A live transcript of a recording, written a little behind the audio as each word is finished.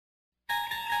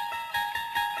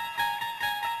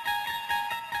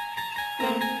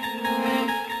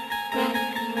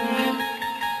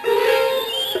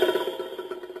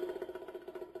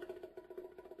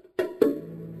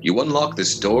You unlock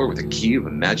this door with a key of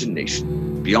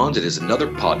imagination. Beyond it is another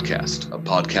podcast, a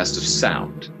podcast of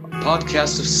sound, a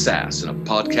podcast of sass, and a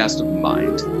podcast of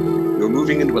mind. You're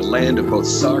moving into a land of both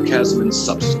sarcasm and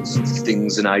substance, of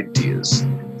things and ideas.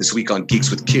 This week on Geeks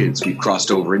with Kids, we've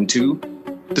crossed over into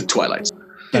the Twilight Zone.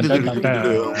 That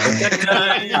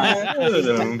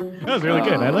was really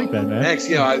good. I like that, man. Thanks.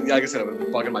 You know, like I said, I've been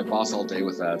bugging my boss all day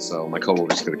with that, so my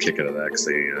coworkers going to kick out of that because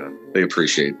they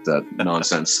appreciate that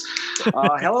nonsense.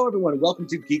 Hello, everyone. Welcome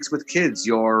to Geeks with Kids,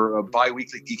 your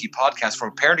bi-weekly geeky podcast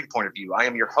from a parenting point of view. I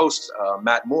am your host,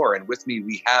 Matt Moore, and with me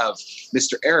we have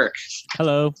Mr. Eric.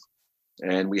 Hello.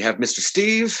 And we have Mr.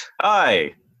 Steve.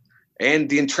 Hi. And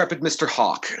the intrepid Mr.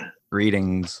 Hawk.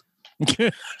 Greetings.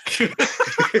 So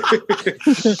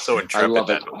intrepid. I love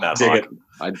it.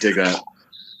 I dig that.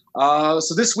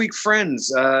 So this week,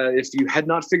 friends, if you had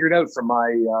not figured out from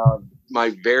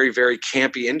my very, very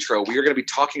campy intro, we are going to be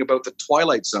talking about the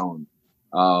Twilight Zone,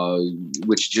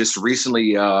 which just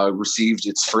recently received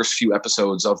its first few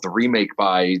episodes of the remake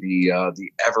by the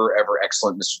ever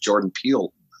excellent Mr. Jordan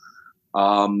Peele.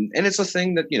 And it's a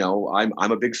thing that, you know,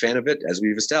 I'm a big fan of it, as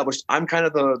we've established. I'm kind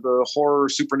of the horror,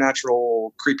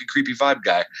 supernatural, creepy vibe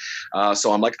guy.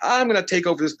 So I'm like, I'm going to take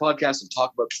over this podcast and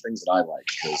talk about the things that I like,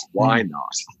 because why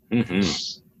not?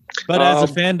 Mm-hmm. But as a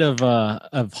fan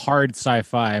of hard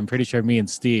sci-fi, I'm pretty sure me and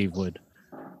Steve would,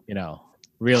 you know,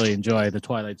 really enjoy the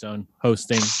Twilight Zone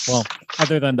hosting. Well,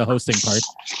 other than the hosting part.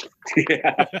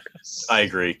 Yeah, I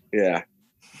agree. Yeah.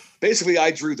 Basically, I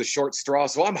drew the short straw,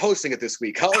 so I'm hosting it this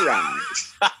week. All right.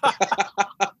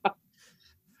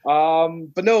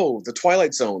 But no, the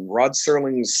Twilight Zone, Rod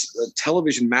Serling's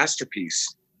television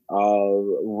masterpiece,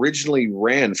 originally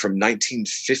ran from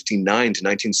 1959 to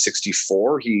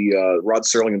 1964. Rod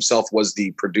Serling himself was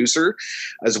the producer,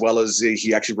 as well as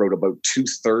he actually wrote about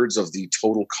 2/3 of the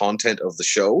total content of the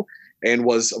show, and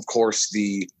was, of course,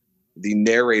 the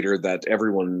narrator that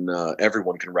everyone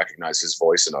can recognize his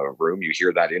voice in a room. You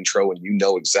hear that intro and you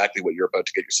know exactly what you're about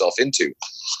to get yourself into.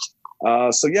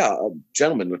 So yeah,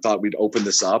 gentlemen, we thought we'd open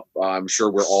this up. I'm sure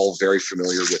we're all very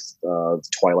familiar with the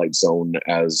Twilight Zone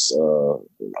as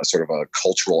a sort of a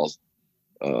cultural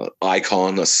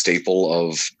icon, a staple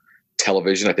of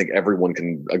television. I think everyone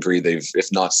can agree they've,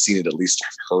 if not seen it, at least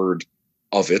heard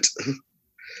of it.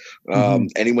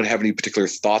 Anyone have any particular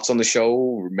thoughts on the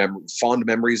show? Fond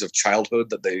memories of childhood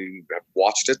that they have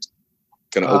watched it?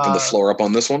 Going to open the floor up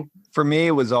on this one. For me,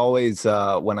 it was always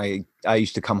when I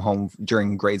used to come home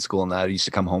during grade school and that. I used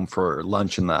to come home for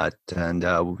lunch and that. And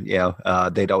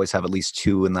they'd always have at least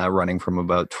two in that, running from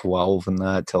about 12 and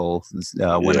that till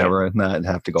whenever and that, and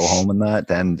have to go home and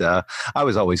that. And I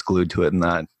was always glued to it and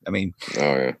that. I mean,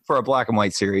 for a black and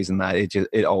white series and that,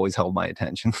 it always held my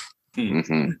attention.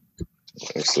 Mm-hmm.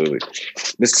 Absolutely.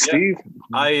 Mr. Steve?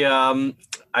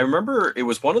 I remember it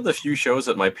was one of the few shows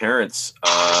that my parents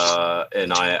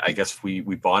and I guess we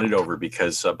bonded over,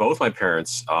 because both my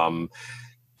parents,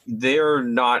 they're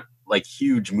not like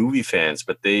huge movie fans,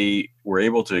 but they were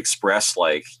able to express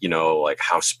like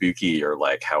how spooky or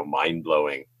like how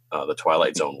mind-blowing the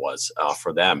Twilight Zone was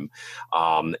for them.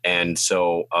 And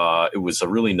so it was a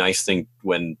really nice thing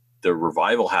when the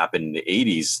revival happened in the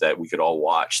 80s that we could all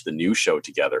watch the new show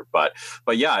together. But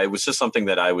yeah, it was just something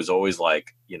that I was always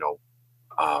like,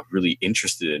 really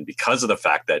interested in, because of the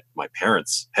fact that my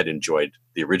parents had enjoyed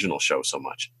the original show so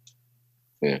much.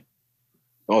 Yeah.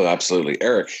 Oh, absolutely.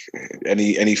 Eric,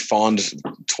 any fond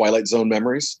Twilight Zone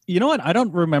memories? You know what? I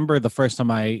don't remember the first time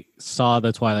I saw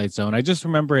the Twilight Zone. I just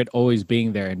remember it always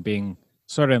being there and being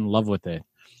sort of in love with it.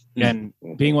 And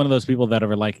being one of those people that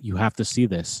are like, you have to see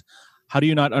this. How do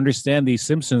you not understand these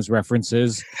Simpsons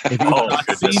references if you've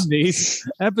not seen these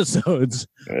episodes?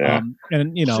 Yeah.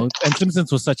 And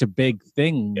Simpsons was such a big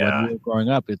thing when we were growing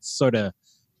up. It's sort of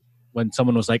when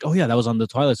someone was like, oh yeah, that was on the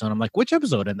Twilight Zone. I'm like, which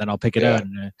episode? And then I'll pick it out.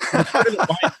 And,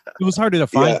 it was harder to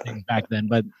find things back then,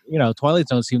 but Twilight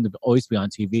Zone seemed to always be on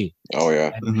TV. Oh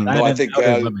yeah. And I think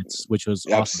Limits, which was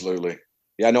absolutely. Awesome.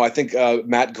 Yeah, no, I think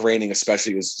Matt Groening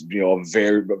especially is a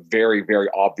very, very, very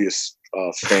obvious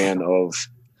fan of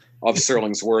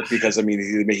Serling's work, because I mean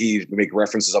he make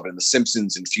references of it in The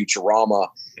Simpsons and Futurama.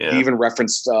 Yeah. He even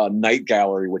referenced Night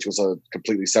Gallery, which was a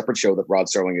completely separate show that Rod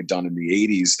Serling had done in the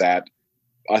 80s that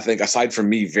I think, aside from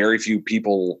me, very few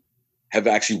people have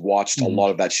actually watched a lot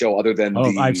of that show, other than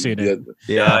I've seen it.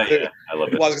 I love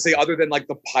it. Well, I was gonna say, other than like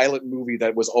the pilot movie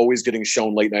that was always getting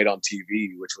shown late night on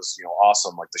TV, which was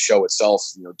awesome. Like the show itself,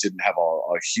 didn't have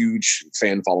a huge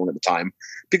fan following at the time,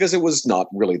 because it was not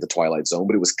really the Twilight Zone,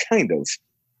 but it was kind of.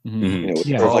 Mhm. Mhm. You know,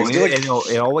 Yeah. sort of Oh, like,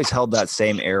 it always held that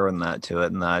same air in that to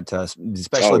it, and that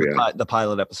especially Oh, yeah. the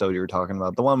pilot episode you were talking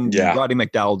about, the one Yeah. Roddy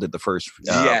McDowell did the first.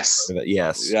 Yes. Part of it.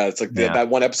 Yes. Yeah, it's like Yeah. that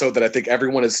one episode that I think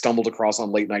everyone has stumbled across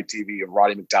on late night TV of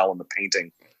Roddy McDowell in the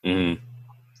painting. Mhm.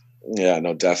 Yeah, no,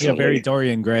 Yeah, definitely. very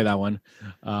Dorian Gray, that one.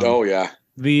 Oh yeah.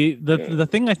 The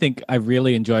thing I think I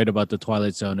really enjoyed about the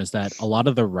Twilight Zone is that a lot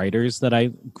of the writers that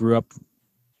I grew up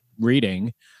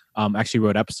reading actually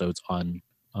wrote episodes on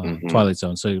Mhm. Twilight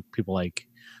Zone. So people like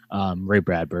Ray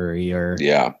Bradbury or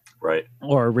Yeah. Right.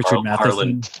 Richard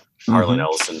Matheson, Harlan Mhm.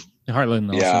 Ellison. Harlan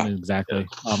Nelson, Yeah. exactly.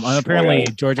 And apparently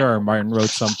George R. R. Martin wrote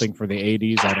something for the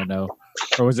 80s. I don't know,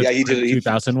 or was it? Yeah, he did it.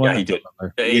 2001. Yeah, he did.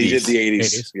 Remember. The He did 80s. the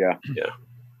 80s. 80s. Yeah. Yeah.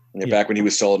 Yeah, back when he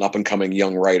was still an up and coming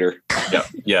young writer. Yeah.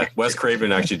 Yeah. Wes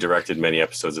Craven actually directed many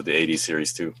episodes of the 80s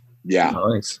series too. Yeah.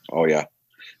 Nice. Oh yeah.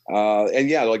 And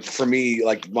yeah, like for me,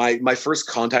 like my first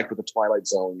contact with the Twilight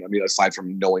Zone, I mean, aside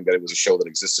from knowing that it was a show that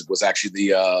existed, was actually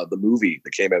the movie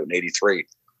that came out in '83.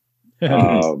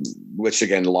 Which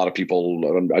again, a lot of people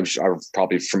are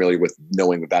probably familiar with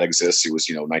knowing that exists. It was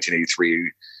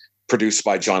 1983, produced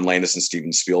by John Landis and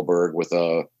Steven Spielberg, with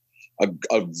a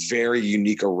very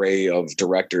unique array of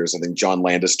directors. I think John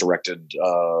Landis directed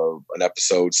an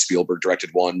episode, Spielberg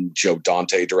directed one, Joe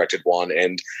Dante directed one,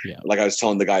 and like I was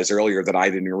telling the guys earlier that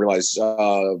I didn't realize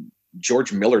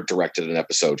George Miller directed an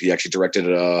episode. He actually directed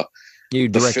the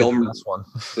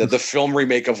film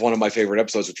remake of one of my favorite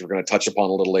episodes, which we're going to touch upon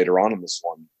a little later on in this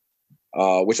one.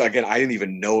 Which again, I didn't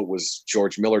even know it was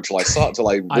George Miller till I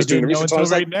was doing the research. So I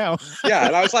was like, now. yeah,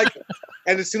 and I was like,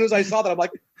 and as soon as I saw that, I'm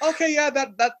like, okay, yeah,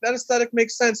 that aesthetic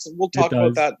makes sense. We'll talk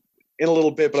about that in a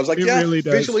little bit. But I was like,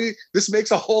 visually, this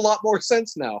makes a whole lot more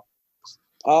sense now.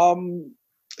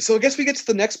 So I guess we get to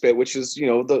the next bit, which is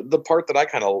the part that I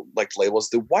kind of like to label as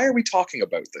the why are we talking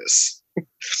about this?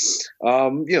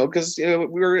 Because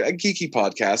we're a geeky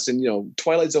podcast, and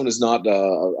Twilight Zone is not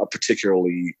a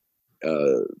particularly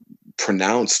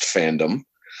pronounced fandom,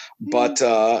 but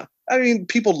I mean,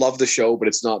 people love the show, but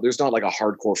there's not like a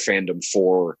hardcore fandom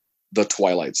for the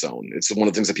Twilight Zone. It's one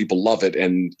of the things that people love it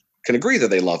and can agree that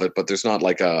they love it, but there's not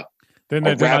like a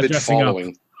rabid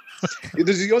following. You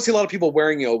don't see a lot of people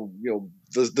wearing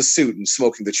the suit and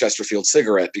smoking the Chesterfield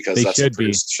cigarette because that's what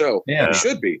produced the show. Yeah, it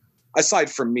should be.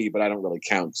 Aside from me, but I don't really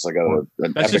count because I got an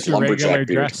That's epic just your regular lumberjack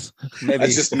beard. dress. Maybe.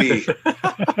 That's just me.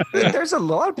 There's a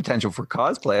lot of potential for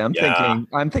cosplay.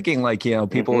 I'm thinking like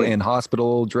people in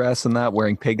hospital dress and that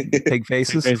wearing pig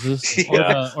faces.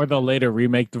 Or the later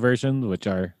remake versions, which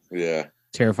are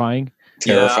terrifying.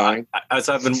 Terrifying. Yeah, as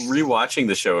I've been rewatching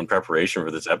the show in preparation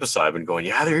for this episode, I've been going,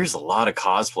 there's a lot of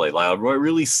cosplay, like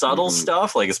really subtle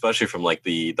stuff, like especially from like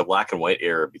the black and white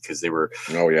era, because there was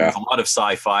a lot of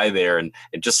sci-fi there, and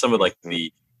just some of like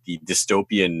the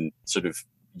dystopian sort of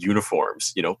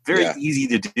uniforms, very easy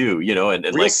to do, and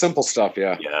real like simple stuff.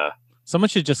 Yeah. Someone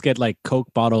should just get like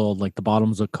Coke bottle, like the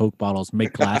bottoms of Coke bottles,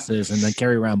 make glasses, and then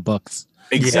carry around books.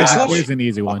 Exactly. Here's an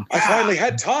easy one. I finally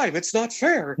had time. It's not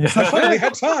fair. I finally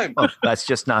had time. Oh, that's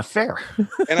just not fair.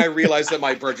 And I realized that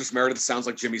my Burgess Meredith sounds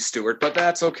like Jimmy Stewart, but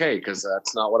that's okay because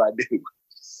that's not what I do.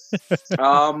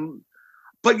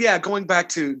 But yeah, going back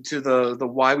to the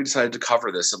why we decided to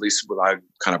cover this, at least when I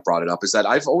kind of brought it up, is that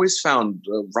I've always found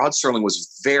Rod Serling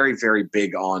was very, very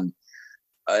big on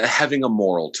having a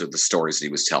moral to the stories that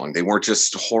he was telling. They weren't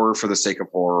just horror for the sake of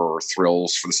horror or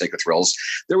thrills for the sake of thrills.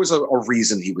 There was a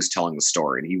reason he was telling the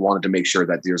story, and he wanted to make sure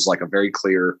that there's like a very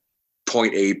clear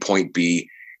point A, point B.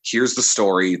 Here's the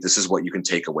story. This is what you can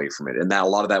take away from it. And that a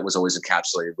lot of that was always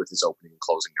encapsulated with his opening and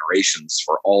closing narrations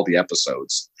for all the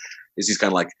episodes. Is he's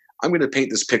kind of like, I'm going to paint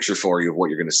this picture for you of what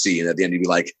you're going to see. And at the end, he'd be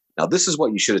like, now this is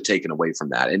what you should have taken away from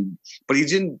that. But he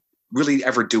didn't really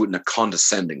ever do it in a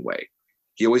condescending way.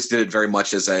 He always did it very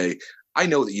much as I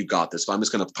know that you got this, but I'm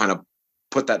just going to kind of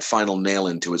put that final nail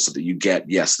into it so that you get,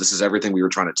 yes, this is everything we were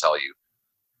trying to tell you.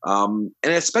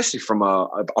 And especially from a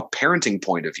parenting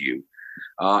point of view,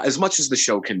 as much as the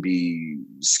show can be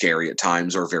scary at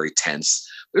times or very tense,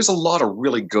 there's a lot of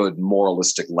really good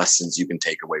moralistic lessons you can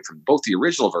take away from both the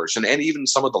original version and even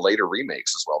some of the later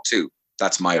remakes as well, too.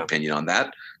 That's my opinion on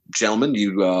that. Gentlemen, do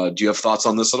you have thoughts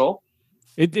on this at all?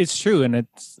 It's true, and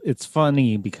it's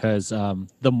funny because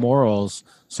the morals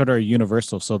sort of are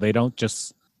universal, so they're not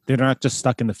just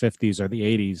stuck in the 50s or the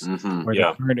 80s or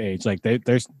the current age. Like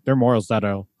they're morals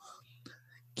that'll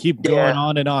keep going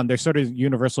on and on. They're sort of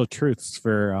universal truths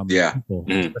for people.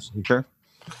 Sure.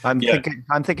 I'm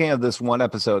thinking of this one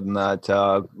episode in that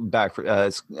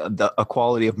it's the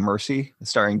Equality of Mercy,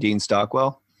 starring Dean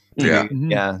Stockwell. Yeah.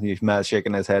 Yeah, Matt's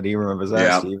shaking his head. He remembers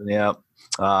that, Stephen. Yeah.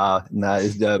 And that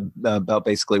is about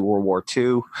basically World War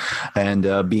II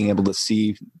and being able to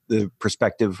see the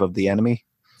perspective of the enemy.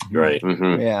 Right.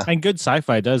 Mhm. Yeah. And good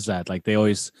sci-fi does that. Like they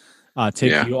always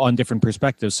take Yeah. you on different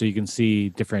perspectives, so you can see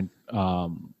different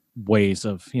ways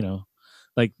of,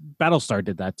 like Battlestar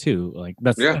did that too. Like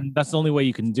Yeah. and that's the only way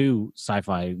you can do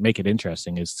sci-fi, make it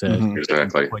interesting, is to Mhm. give different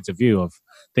Exactly. points of view of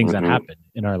things that Mhm. happen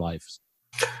in our lives.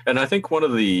 And I think one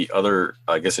of the other,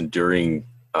 I guess, enduring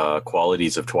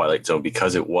qualities of Twilight Zone,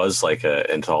 because it was like an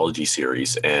anthology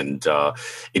series, and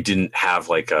it didn't have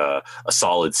like a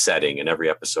solid setting, and every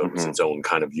episode was Mhm. its own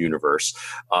kind of universe.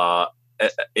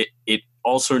 It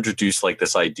also introduced like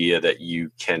this idea that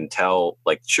you can tell,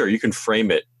 like, sure, you can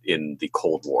frame it in the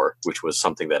Cold War, which was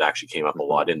something that actually came up a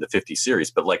lot in the 50 series.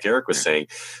 But like Eric was saying,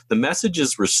 the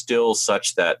messages were still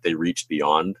such that they reached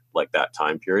beyond like that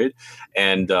time period.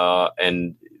 And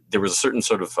there was a certain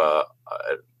sort of,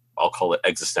 I'll call it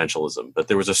existentialism, but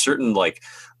there was a certain like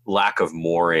lack of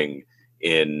mooring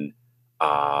in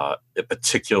a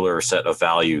particular set of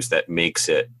values that makes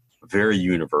it very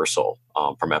universal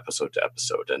from episode to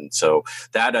episode. And so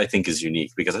that, I think, is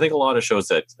unique, because I think a lot of shows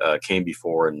that came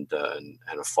before and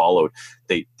have followed,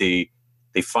 they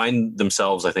find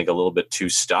themselves, I think, a little bit too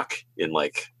stuck in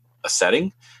like a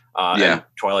setting. And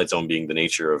Twilight Zone being the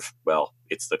nature of, well,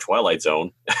 it's the Twilight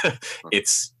Zone,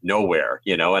 it's nowhere,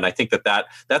 and I think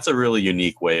that's a really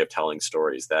unique way of telling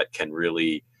stories that can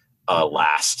really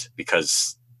last,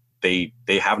 because they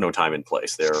have no time and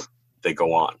place. They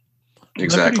go on.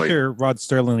 Exactly. I'm pretty sure Rod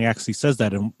Serling actually says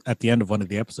that at the end of one of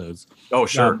the episodes. Oh,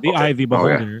 sure. The Eye of the Oh,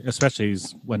 yeah. Beholder, especially,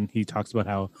 is when he talks about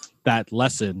how that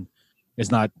lesson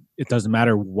is not, it doesn't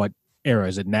matter what era.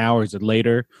 Is it now or is it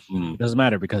later? It doesn't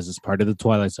matter, because it's part of the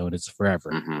Twilight Zone. It's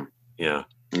forever. Mhm. Yeah.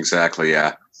 Exactly.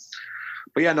 Yeah.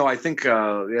 But yeah, no, I think,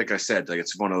 like I said, like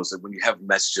it's one of those that when you have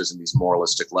messages and these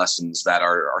moralistic lessons that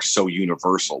are so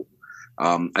universal,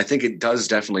 I think it does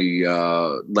definitely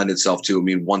lend itself to. I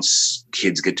mean, once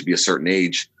kids get to be a certain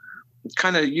age,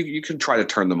 kind of you can try to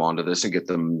turn them onto this and get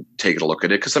them taking a look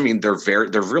at it, because I mean they're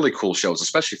really cool shows,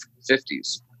 especially from the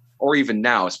 50s, or even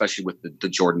now, especially with the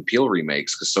Jordan Peele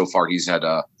remakes, because so far he's had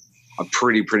a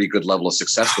pretty good level of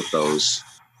success with those.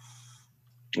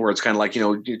 Where it's kind of like,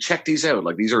 you check these out.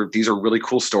 Like these are really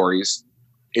cool stories.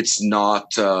 It's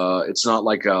not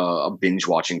like a binge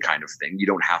watching kind of thing. You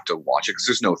don't have to watch it because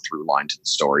there's no through line to the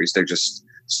stories. They're just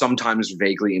sometimes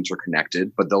vaguely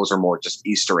interconnected, but those are more just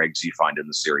Easter eggs you find in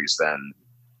the series than,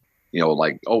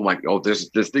 like,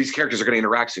 these characters are going to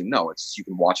interact soon. No, it's, you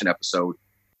can watch an episode,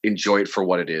 enjoy it for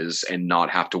what it is, and not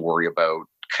have to worry about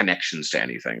connections to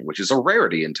anything, which is a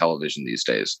rarity in television these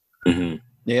days. Mm-hmm.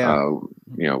 Yeah.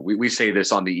 We say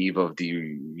this on the eve of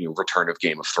the return of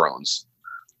Game of Thrones.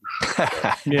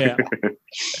 Yeah.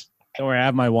 Don't worry, I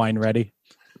have my wine ready.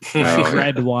 Oh,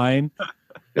 Red wine.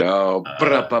 Oh,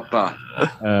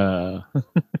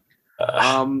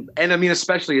 and I mean,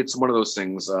 especially it's one of those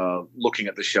things. Looking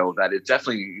at the show, that it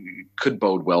definitely could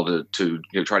bode well to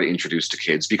try to introduce to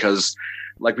kids, because,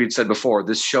 like we'd said before,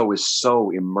 this show is so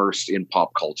immersed in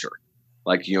pop culture.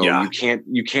 Like you can't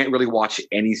really watch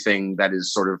anything that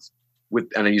is sort of,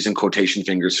 and I'm using quotation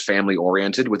fingers, family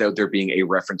oriented, without there being a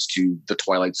reference to the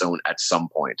Twilight Zone at some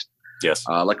point. Yes.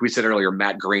 Like we said earlier,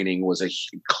 Matt Groening was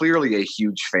clearly a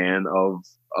huge fan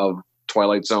of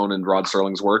Twilight Zone and Rod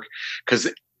Serling's work, because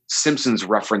Simpsons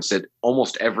reference it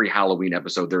almost every Halloween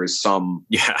episode. There is some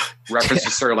reference to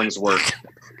Serling's work.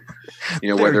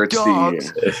 Whether it's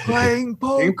dogs the playing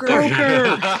poker.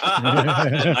 Nice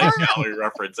Halloween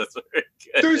reference. That's very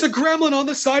good. There's a gremlin on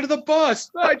the side of the bus.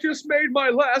 I just made my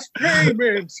last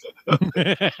payment.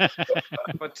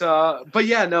 But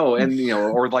yeah, no, and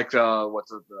or like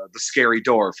what's the scary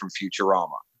door from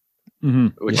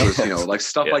Futurama, which was like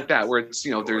stuff like that, where it's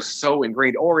there's so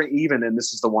ingrained, or even, and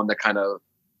this is the one that kind of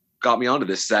got me onto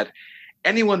this, that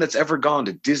anyone that's ever gone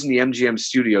to Disney MGM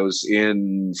Studios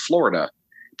in Florida,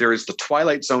 there is the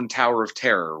Twilight Zone Tower of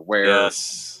Terror, where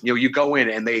you go in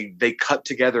and they cut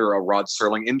together a Rod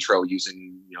Serling intro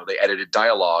using they edited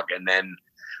dialogue, and then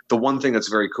the one thing that's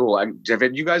very cool.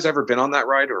 Have you guys ever been on that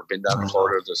ride or been down to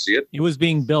Florida to see it? It was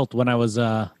being built when I was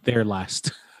there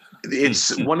last.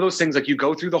 It's one of those things, like you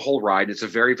go through the whole ride. It's a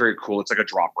very, very cool. It's like a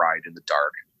drop ride in the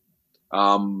dark.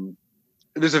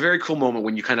 There's a very cool moment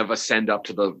when you kind of ascend up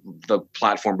to the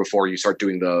platform before you start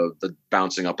doing the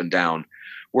bouncing up and down,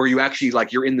 where you actually,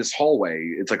 like, you're in this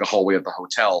hallway. It's like a hallway of the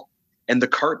hotel, and the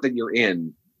cart that you're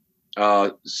in,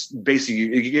 basically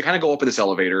you kind of go up in this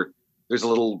elevator. There's a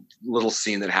little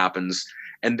scene that happens,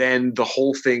 and then the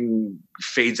whole thing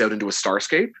fades out into a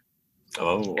starscape.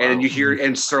 Oh, wow. And you hear,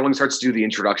 and Serling starts to do the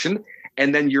introduction,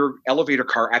 and then your elevator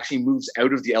car actually moves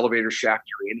out of the elevator shaft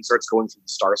you're in and starts going through the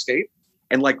starscape.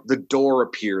 and like the door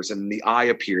appears and the eye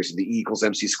appears and the E equals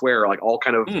MC square, like all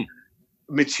kind of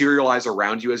materialize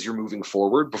around you as you're moving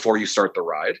forward before you start the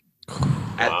ride.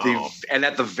 At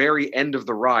the very end of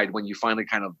the ride, when you finally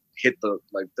kind of hit the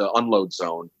unload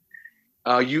zone,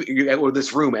 you enter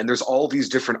this room, and there's all these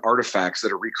different artifacts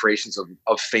that are recreations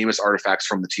of famous artifacts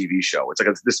from the TV show. It's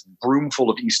like this room full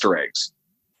of Easter eggs.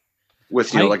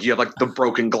 With you have like the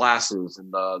broken glasses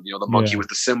and the monkey with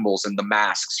the symbols and the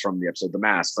masks from the episode The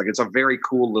Mask. Like it's a very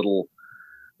cool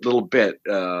little bit.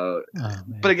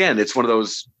 But again, it's one of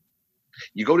those.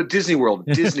 You go to Disney World,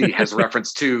 Disney has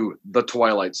reference to the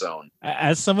Twilight Zone.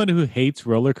 As someone who hates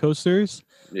roller coasters,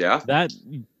 that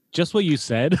just what you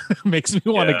said makes me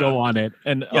want to go on it.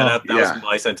 And that was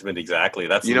my sentiment exactly.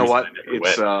 That's what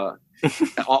it's.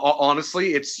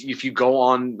 Honestly, it's if you go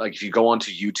onto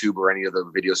YouTube or any of the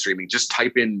video streaming, just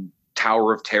type in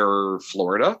Tower of Terror,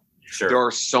 Florida. Sure. There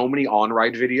are so many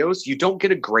on-ride videos. You don't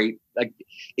get a great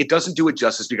it doesn't do it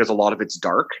justice because a lot of it's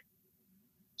dark.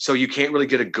 So you can't really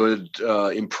get a good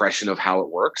impression of how it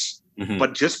works. Mm-hmm.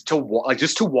 But just to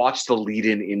watch the lead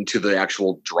into the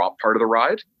actual drop part of the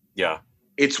ride,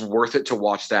 it's worth it to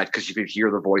watch that because you can hear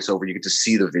the voiceover, you get to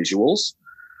see the visuals.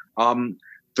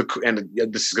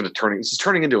 This is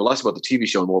turning into less about the TV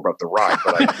show and more about the ride.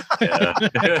 But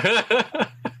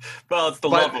well, it's the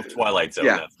love of Twilight Zone.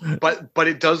 Yeah, but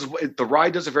the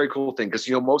ride does a very cool thing because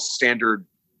most standard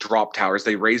drop towers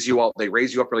they raise you up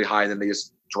really high and then they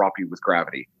just drop you with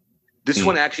gravity. This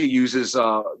one actually uses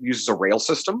a rail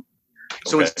system.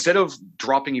 So instead of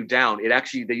dropping you down,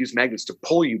 they use magnets to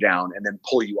pull you down and then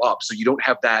pull you up. So you don't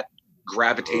have that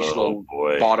gravitational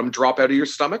bottom drop out of your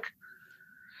stomach.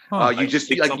 You just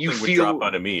you feel drop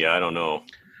out of me. I don't know.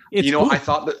 I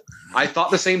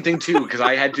thought the same thing too because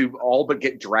I had to all but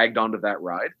get dragged onto that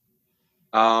ride.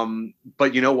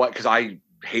 But you know what? Because I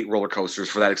hate roller coasters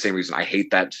for that same reason. I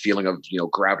hate that feeling of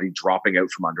gravity dropping out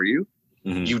from under you.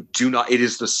 Mm-hmm. You do not. It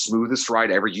is the smoothest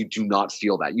ride ever. You do not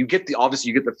feel that. You get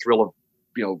the thrill of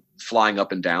flying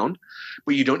up and down,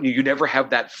 but you don't. You never have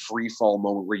that free fall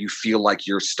moment where you feel like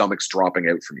your stomach's dropping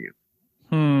out from you.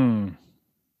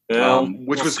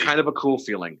 Which was kind of a cool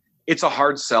feeling. It's a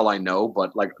hard sell, I know,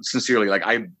 but sincerely,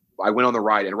 I went on the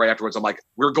ride and right afterwards I'm like,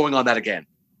 we're going on that again,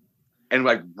 and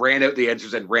ran out the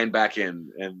edges and ran back in,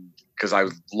 and because I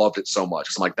loved it so much.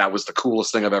 I'm like, that was the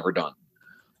coolest thing I've ever done.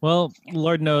 Well,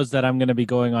 Lord knows that I'm going to be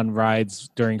going on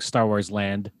rides during Star Wars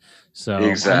Land, so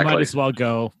I might as well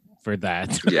go for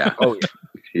that. Yeah. Oh,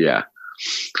 yeah.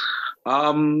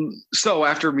 So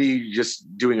after me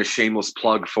just doing a shameless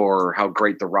plug for how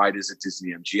great the ride is at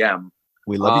Disney MGM,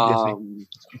 we love you,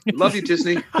 Disney. Love you,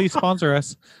 Disney. Please sponsor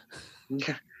us.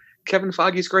 Kevin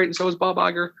Feige's great, and so is Bob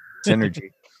Iger.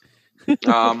 Synergy.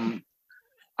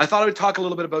 I thought I would talk a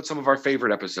little bit about some of our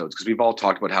favorite episodes because we've all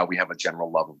talked about how we have a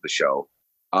general love of the show.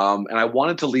 And I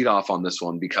wanted to lead off on this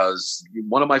one because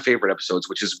one of my favorite episodes,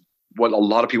 which is what a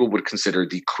lot of people would consider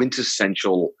the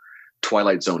quintessential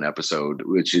Twilight Zone episode,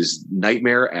 which is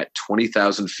Nightmare at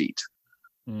 20,000 feet.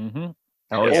 Mm-hmm.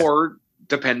 Or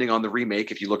depending on the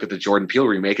remake, if you look at the Jordan Peele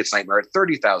remake, it's Nightmare at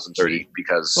 30,000 feet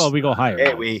because we go higher.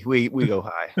 Yeah, we go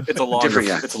high. It's a longer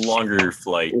it's a longer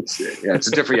flight. It's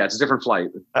a different flight.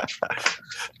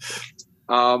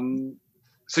 There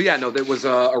was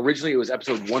originally it was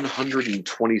episode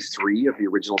 123 of the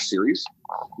original series.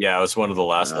 Yeah, it was one of the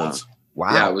last ones.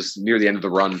 Wow. Yeah, it was near the end of the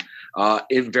run.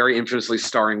 Very infamously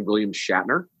starring William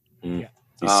Shatner. Yeah.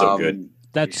 He's so good.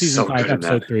 That's season 5,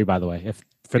 episode 3, by the way.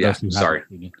 For those who haven't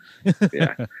seen it.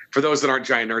 Yeah. For those that aren't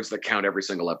giant nerds that count every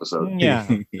single episode. Yeah.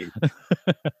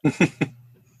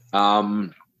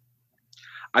 I'm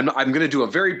going to do a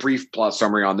very brief plot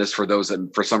summary on this for those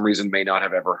that for some reason may not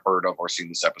have ever heard of or seen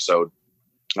this episode.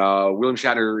 William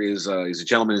Shatner is a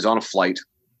gentleman who's on a flight.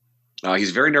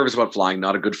 He's very nervous about flying,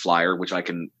 not a good flyer, which I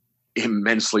can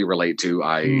immensely relate to.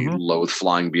 I loathe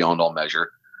flying beyond all measure.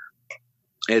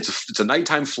 It's a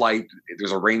nighttime flight.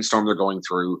 There's a rainstorm they're going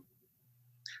through.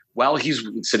 While he's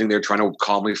sitting there trying to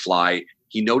calmly fly,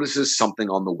 he notices something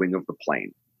on the wing of the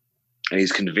plane, and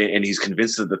he's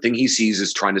convinced that the thing he sees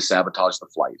is trying to sabotage the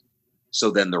flight.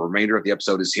 So then the remainder of the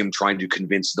episode is him trying to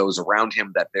convince those around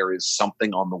him that there is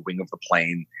something on the wing of the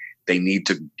plane. They need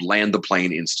to land the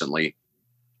plane instantly.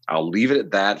 I'll leave it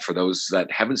at that for those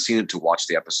that haven't seen it to watch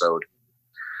the episode.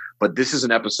 But this is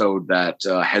an episode that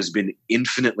has been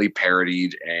infinitely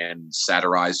parodied and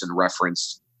satirized and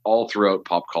referenced all throughout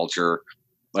pop culture.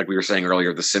 Like we were saying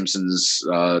earlier, The Simpsons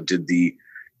did the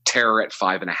Terror at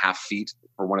 5.5 feet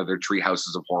for one of their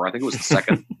Treehouses of Horror. I think it was the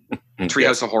second.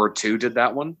 Treehouse of Horror 2 did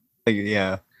that one.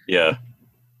 Yeah. Yeah.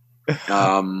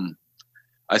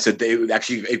 I said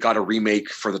it got a remake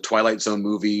for the Twilight Zone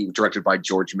movie directed by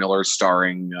George Miller,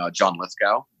 starring John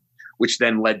Lithgow, which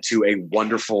then led to a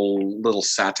wonderful little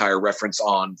satire reference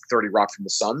on 30 Rock from the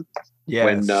Sun. Yes.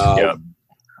 When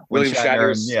William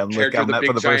Shatner's character, the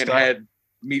big giant head,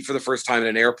 meet for the first time in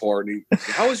an airport. And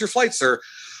how was your flight, sir?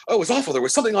 Oh, it was awful. There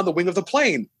was something on the wing of the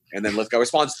plane. And then Lithgow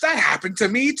responds, that happened to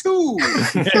me too.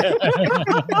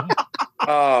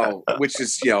 Which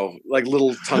is, like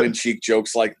little tongue-in-cheek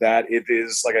jokes like that. It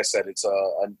is, like I said, it's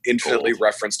an infinitely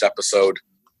referenced episode.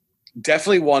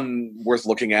 Definitely one worth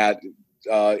looking at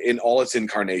in all its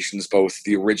incarnations, both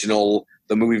the original,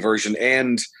 the movie version,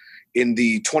 and in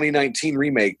the 2019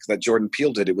 remake that Jordan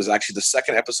Peele did. It was actually the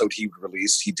second episode he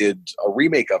released. He did a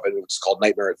remake of it. It was called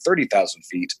Nightmare at 30,000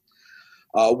 Feet,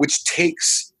 which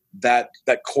takes that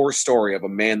core story of a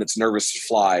man that's nervous to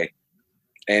fly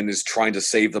and is trying to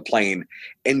save the plane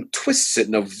and twists it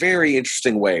in a very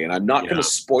interesting way. And I'm not going to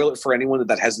spoil it for anyone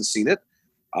that hasn't seen it.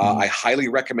 I highly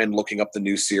recommend looking up the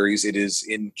new series. It is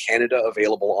in Canada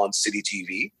available on City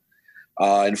TV.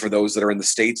 And for those that are in the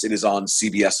States, it is on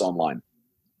CBS Online.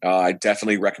 I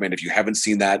definitely recommend, if you haven't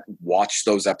seen that, watch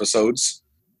those episodes.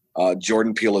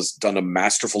 Jordan Peele has done a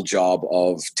masterful job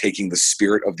of taking the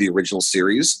spirit of the original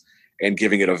series and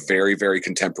giving it a very, very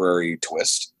contemporary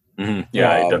twist. Mm-hmm.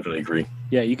 Yeah, I definitely agree.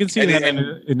 Yeah, you can see that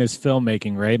in his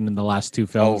filmmaking, right? And in the last two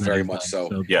films. Oh, very much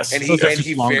so. Yes. And he's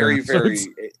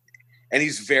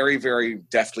very, very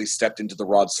deftly stepped into the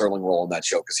Rod Serling role in that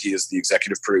show, because he is the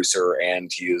executive producer and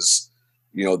he is,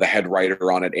 the head writer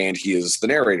on it, and he is the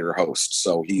narrator host.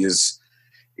 So he is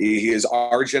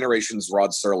our generation's Rod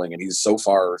Serling, and he's so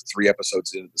far 3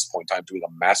 episodes in at this point in time doing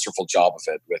a masterful job of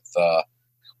it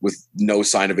with no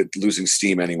sign of it losing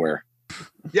steam anywhere.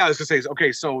 Yeah, I was gonna say,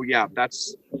 okay, so yeah,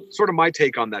 that's sort of my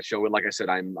take on that show. And like I said,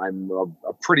 I'm a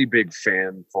pretty big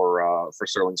fan for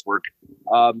Serling's work.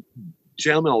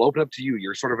 Gentlemen, I'll open up to you.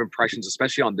 Your sort of impressions,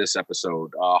 especially on this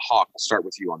episode. Hawk, I'll start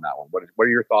with you on that one. What are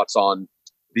your thoughts on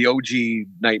the OG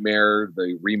Nightmare,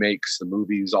 the remakes, the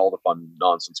movies, all the fun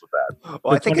nonsense with that?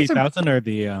 Well, I think 20,000 or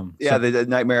the the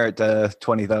Nightmare at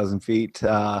 20,000 feet.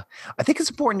 I think it's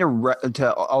important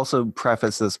to also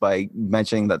preface this by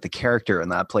mentioning that the character in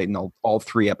that played in all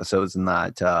 3 episodes in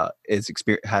that has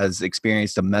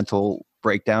experienced a mental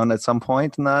breakdown at some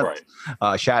point in that. Right.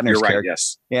 Shatner's character,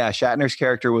 yes. Yeah, Shatner's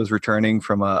character was returning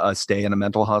from a stay in a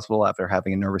mental hospital after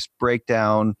having a nervous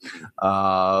breakdown.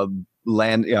 John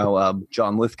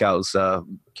Lithgow's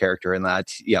character in that,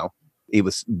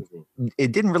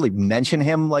 it didn't really mention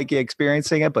him like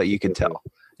experiencing it, but you could tell.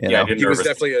 He was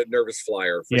definitely a nervous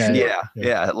flyer.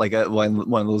 Like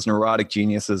one of those neurotic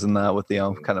geniuses in that, with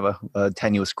kind of a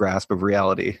tenuous grasp of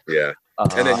reality. Yeah,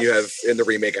 and then you have in the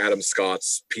remake Adam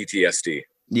Scott's PTSD.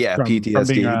 Yeah, from PTSD. From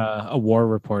being a war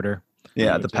reporter.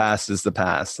 Yeah, the past is the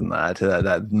past, and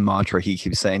that mantra he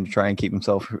keeps saying to try and keep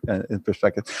himself in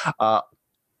perspective.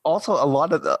 Also, a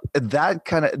lot of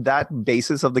that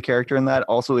basis of the character in that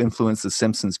also influenced the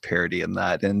Simpsons parody in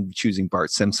that, and choosing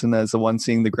Bart Simpson as the one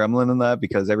seeing the gremlin in that,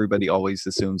 because everybody always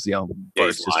assumes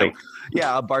Bart's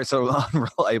Bart's an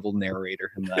unreliable narrator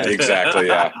in that. Exactly.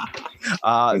 Yeah.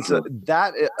 So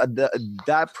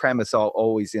that premise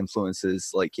always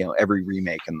influences every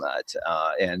remake in that,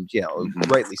 and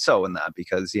rightly so in that,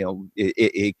 because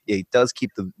it does keep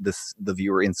the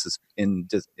viewer in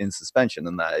suspension,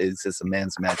 and that is this a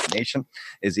man's imagination?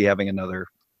 Is he having another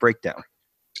breakdown?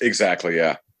 Exactly.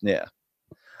 Yeah.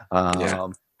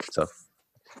 So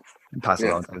pass it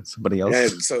on to somebody else. Yeah,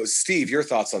 so Steve, your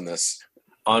thoughts on this?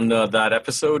 On that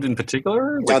episode in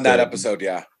particular? On that episode,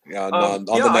 on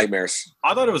the nightmares.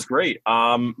 I thought it was great.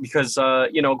 Because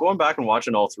going back and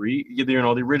watching all 3, the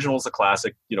original is a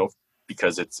classic,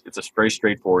 because it's a very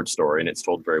straightforward story and it's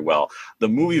told very well. The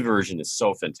movie version is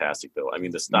so fantastic, though. I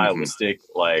mean, the stylistic,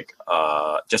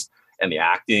 and the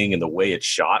acting and the way it's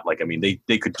shot,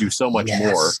 they could do so much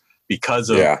more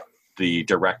because of the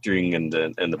directing and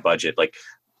the budget.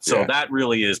 That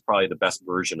really is probably the best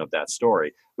version of that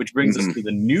story, which brings us to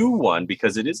the new one,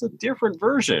 because it is a different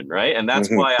version, right? And that's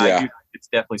why it's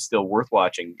definitely still worth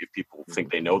watching if people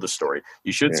think they know the story.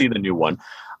 You should see the new one.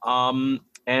 I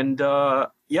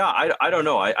don't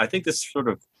know. I think this sort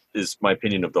of is my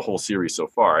opinion of the whole series so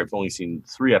far. I've only seen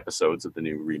 3 episodes of the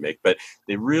new remake, but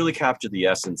they really captured the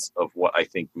essence of what I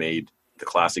think made the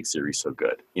classic series so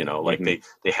good. They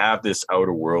have this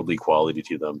outer worldly quality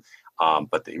to them,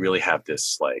 but they really have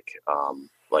this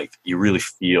you really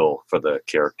feel for the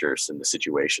characters and the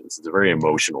situations. It's a very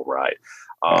emotional ride.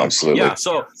 Absolutely. Yeah.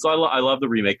 So I love the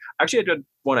remake. Actually, I did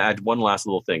want to add one last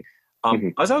little thing.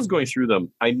 As I was going through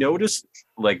them, I noticed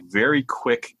very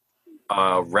quick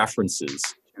references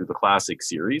to the classic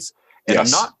series, And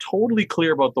Yes. I'm not totally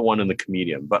clear about the one in the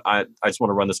Comedian, but I just want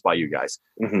to run this by you guys.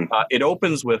 Mhm. It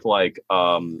opens with like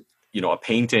a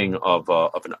painting of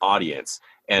an audience,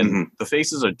 and Mhm. the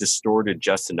faces are distorted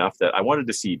just enough that I wanted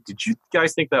to see. Did you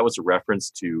guys think that was a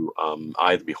reference to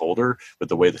Eye of the Beholder, with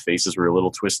the way the faces were a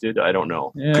little twisted? I don't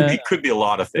know. Yeah. Could be a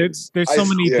lot of things. There's so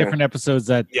many yeah. different episodes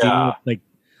that deal Yeah. with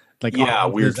like Yeah,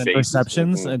 audiences weird and faces.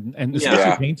 perceptions Mhm. and Yeah.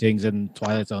 especially paintings in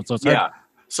Twilight Zone. So it's hard. Yeah.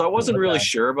 So I wasn't look really at.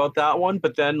 sure about that one,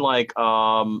 but then like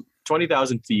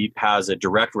 20,000 Feet has a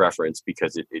direct reference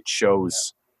because it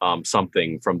shows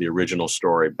something from the original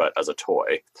story, but as a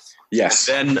toy. Yes.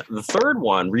 And then the third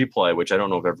one, Replay, which I don't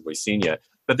know if everybody's seen yet,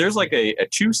 but there's like a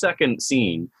 2-second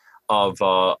scene of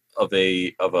a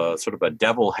sort of a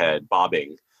devil head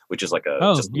bobbing, which is like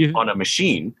on a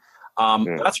machine.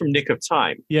 Yeah. That's from Nick of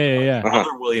Time. Yeah. Uh-huh.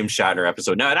 Another William Shatner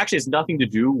episode. Now, it actually has nothing to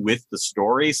do with the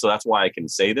story, so that's why I can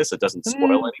say this. It doesn't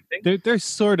spoil anything. There's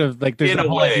sort of like there's In a a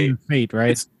whole way. idea of fate,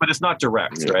 right? But it's not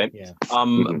direct, Yeah. right? Yeah.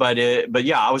 Mhm. But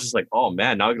yeah, I was just like, oh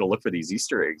man, now I'm gonna look for these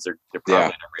Easter eggs. They're probably Yeah.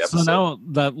 in every So episode.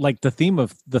 now the theme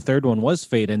of the third one was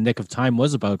fate, and Nick of Time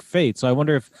was about fate. So I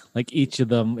wonder if like each of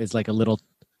them is like a little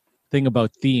thing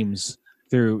about themes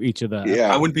through each of the, I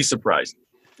Yeah. wouldn't be surprised.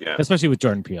 Yeah. especially with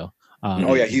Jordan Peele.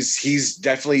 Oh yeah, he's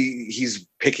definitely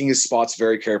picking his spots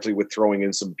very carefully with throwing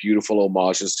in some beautiful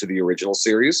homages to the original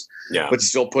series, Yeah. but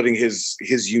still putting his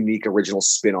unique original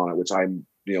spin on it, which I'm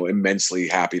immensely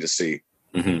happy to see.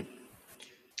 Mhm.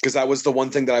 Because that was the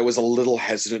one thing that I was a little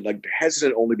hesitant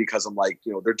only because I'm like,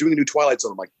 they're doing a new Twilight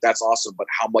Zone. I'm like, that's awesome, but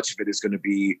how much of it is going to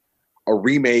be a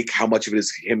remake? How much of it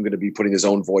is him going to be putting his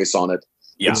own voice on it?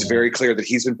 Yeah. It's very clear that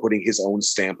he's been putting his own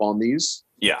stamp on these.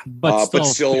 Yeah. but but still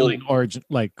still- feeling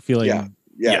Yeah.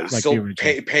 Yeah, like the still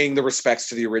original. paying the respects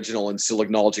to the original and still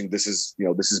acknowledging this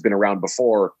has been around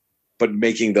before, but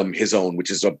making them his own,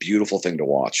 which is a beautiful thing to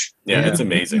watch. Yeah, it's You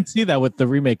amazing. can see that with the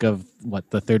remake of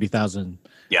the 30,000.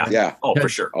 Yeah. Yeah. Oh, for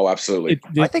sure. Oh, absolutely.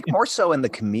 I think more so in the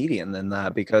Comedian than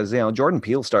that, because Jordan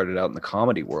Peele started out in the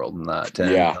comedy world and that.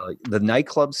 And, Yeah. the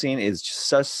nightclub scene is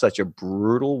just such a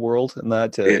brutal world in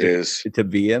that It is. to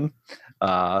be in.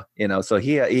 So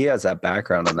he has that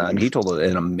background in that, and he told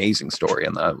an amazing story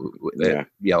in that.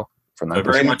 From that. But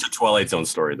very And- much a Twilight Zone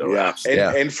story, though. Yeah.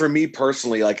 Absolutely. And for me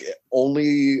personally, like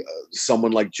only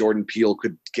someone like Jordan Peele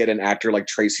could get an actor like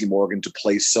Tracy Morgan to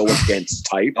play so against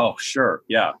type. Oh, sure.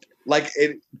 Yeah. Like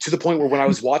to the point where when I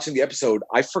was watching the episode,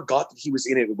 I forgot that he was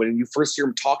in it. When you first hear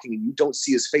him talking and you don't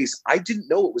see his face, I didn't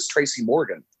know it was Tracy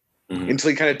Morgan Mhm. until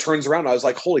he kind of turns around. I was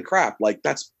like, holy crap, like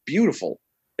that's beautiful.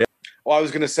 Yeah. Well, I was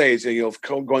going to say,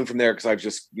 going from there, because I've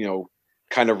just,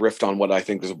 kind of riffed on what I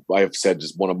think I have said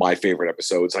is one of my favorite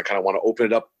episodes. I kind of want to open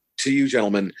it up to you,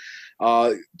 gentlemen.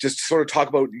 Just to sort of talk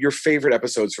about your favorite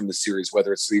episodes from the series,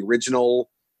 whether it's the original,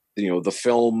 the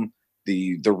film,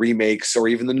 the remakes, or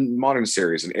even the modern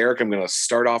series. And Eric, I'm going to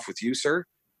start off with you, sir.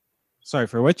 Sorry,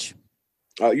 for which?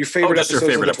 Your favorite just your episodes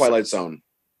favorite of the Twilight Zone.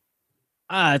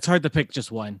 It's hard to pick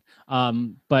just one.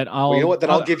 But Well, you know what? Then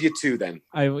I'll give you two. Then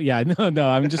No.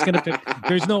 I'm just gonna pick.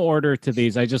 There's no order to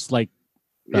these. I just like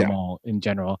them all in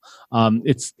general.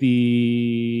 It's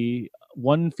the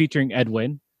one featuring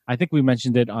Edwin. I think we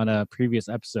mentioned it on a previous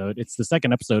episode. It's the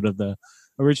second episode of the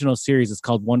original series. It's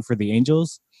called One for the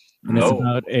Angels, and it's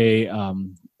about a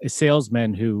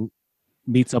salesman who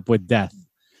meets up with Death.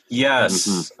 Yes.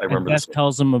 Mhm. I remember and this Death one.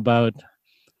 tells him about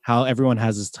how everyone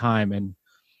has his time,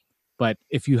 but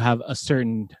if you have a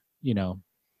certain,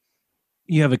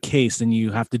 you have a case and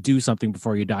you have to do something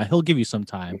before you die, he'll give you some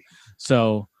time.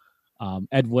 So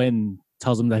Edwin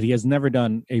tells him that he has never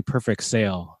done a perfect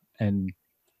sale and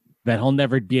that he'll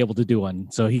never be able to do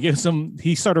one. So he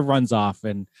sort of runs off,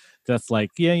 and that's like,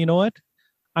 yeah, you know what?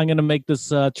 I'm going to make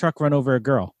this truck run over a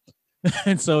girl.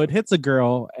 And so it hits a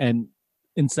girl, and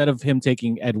instead of him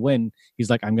taking Edwin, he's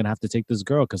like, I'm going to have to take this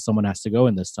girl because someone has to go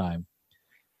in this time.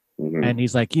 Mhm. And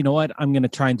he's like, you know what? I'm going to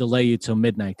try and delay you till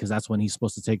midnight because that's when he's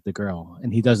supposed to take the girl.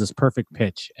 And he does this perfect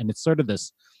pitch. And it's sort of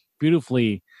this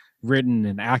beautifully written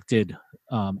and acted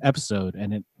episode.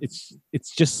 And it's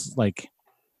just like,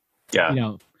 Yeah.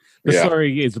 the Yeah.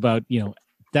 story is about,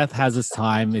 Death has its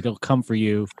time. It'll come for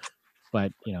you.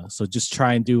 But, so just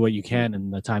try and do what you can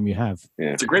in the time you have. Yeah.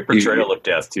 It's a great portrayal of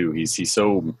Death too. He's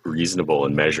so reasonable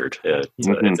and measured. It's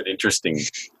an interesting.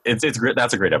 It's great.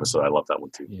 That's a great episode. I love that one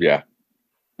too. Yeah.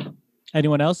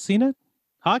 Anyone else seen it?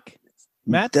 Hawk?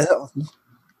 Matt?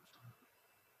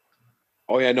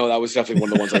 Oh yeah, no, that was definitely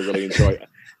one of the ones I really enjoyed.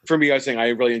 For me, I was saying I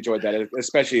really enjoyed that,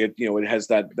 especially it has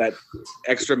that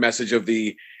extra message of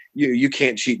the you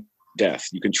can't cheat death.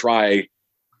 You can try,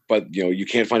 but you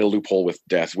can't find a loophole with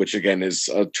death, which again is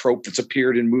a trope that's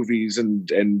appeared in movies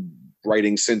and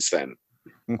writing since then.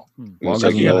 It's Longer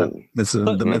like, than you that. know, This is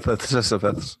the myth of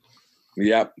Sisyphus.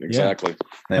 yeah, exactly.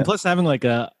 Yeah. And plus, having like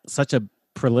such a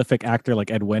prolific actor like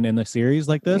Ed Wynn in a series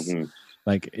like this, Mhm.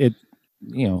 like it,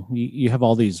 you have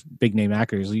all these big name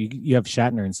actors. You have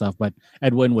Shatner and stuff, but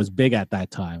Ed Wynn was big at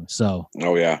that time, so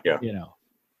Oh yeah.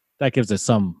 that gives it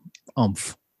some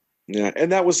oomph. Yeah,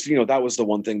 and that was the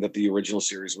one thing that the original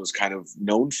series was kind of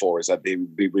known for, is that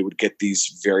we would get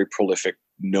these very prolific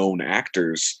known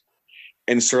actors,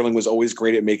 and Serling was always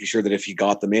great at making sure that if he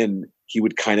got them in, he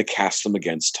would kind of cast them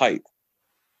against type.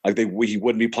 Like he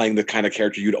wouldn't be playing the kind of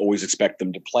character you'd always expect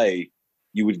them to play.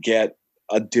 You would get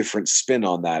a different spin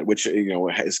on that, which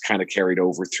has kind of carried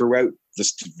over throughout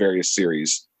this various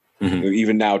series. Mhm.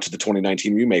 Even now to the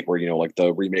 2019 remake, where like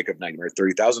the remake of Nightmare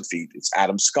 30,000 Feet, it's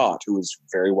Adam Scott, who is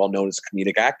very well known as a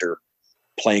comedic actor,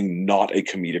 playing not a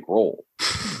comedic role.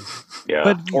 Yeah.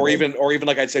 But Or even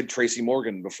like I said, Tracy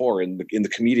Morgan before in the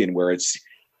Comedian, where it's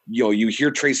you hear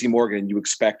Tracy Morgan and you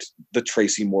expect the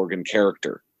Tracy Morgan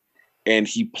character, and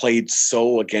he played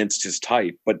so against his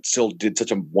type, but still did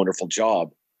such a wonderful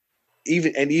job.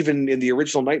 Even in the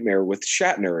original Nightmare with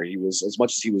Shatner, he was, as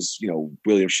much as he was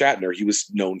William Shatner, he was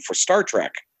known for Star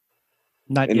Trek.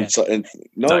 not yet. Not yet,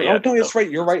 No, that's no. right.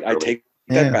 You're right. I take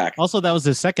Yeah. that back. Also, that was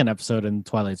his second episode in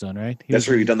Twilight Zone, right? That's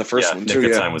right. You've done the first Yeah, one Nick too.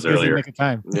 of Yeah. Time was He was in earlier. Nick of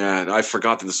Time. Yeah, and I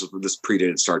forgot that this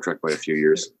predated Star Trek by a few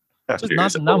years. Just Few not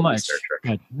years of not old much. Star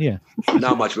Trek. But, yeah.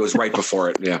 Not much, but it was right before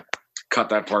it. Yeah. Cut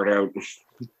that part out.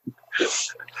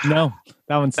 No,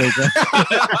 that one stays there.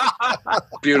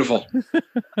 Beautiful.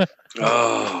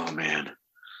 Oh man.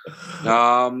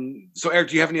 So Eric,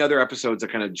 do you have any other episodes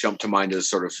that kind of jump to mind as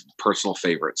sort of personal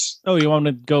favorites? Oh, you want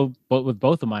to go with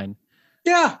both of mine?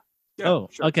 Yeah. Yeah, Oh,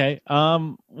 sure. okay.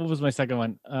 What was my second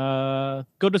one?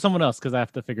 Go to someone else because I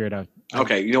have to figure it out.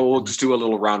 Okay. We'll just do a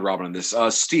little round robin on this.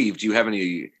 Steve, do you have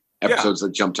any episodes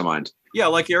that jump to mind? Yeah,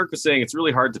 like Eric was saying, it's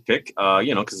really hard to pick, because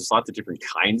there's lots of different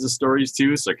kinds of stories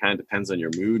too. So it kind of depends on your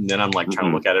mood. And then I'm like trying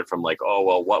to look at it from like, oh,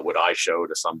 well, what would I show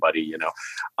to somebody,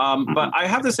 But I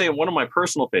have to say, one of my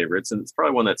personal favorites, and it's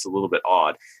probably one that's a little bit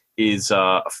odd, is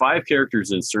 5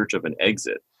 Characters in Search of an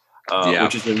Exit,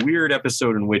 which is a weird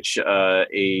episode in which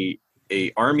a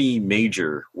army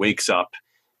major wakes up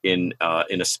in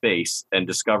a space and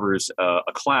discovers a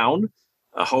clown,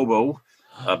 a hobo,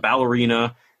 a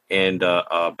ballerina, and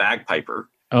a bagpiper.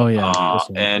 Oh yeah. this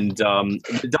one. And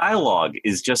the dialogue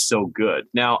is just so good.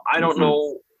 Now, I don't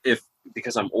know if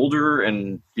because I'm older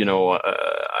and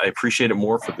I appreciate it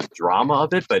more for the drama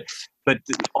of it, but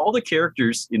all the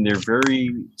characters in their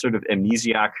very sort of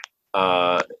amnesiac,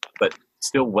 but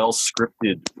still well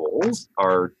scripted roles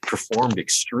are performed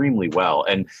extremely well,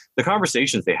 and the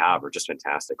conversations they have are just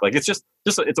fantastic. Like it's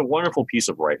a wonderful piece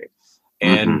of writing.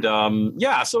 And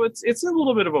so it's a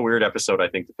little bit of a weird episode, I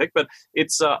think, to pick, but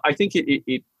it's I think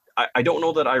I don't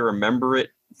know that I remember it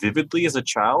vividly as a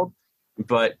child,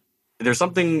 but there's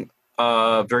something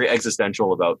very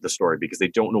existential about the story because they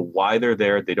don't know why they're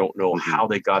there, they don't know how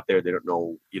they got there, they don't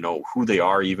know who they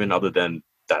are even, other than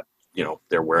that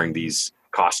they're wearing these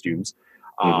costumes.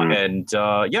 I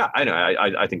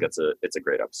know I think it's a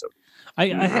great episode.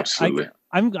 Absolutely.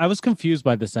 I was confused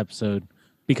by this episode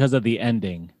because of the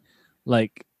ending.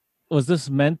 Like, was this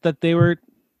meant that they were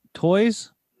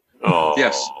toys? Oh,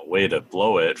 Yes. Way to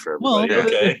blow it for Well,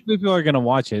 everybody. Okay. if people are gonna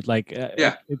watch it, like,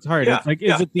 it's hard. Yeah, It's like,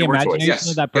 yeah, is it the they were toys. imagination Yes.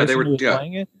 of that Yeah, person they were- who was yeah.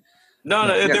 playing it? No,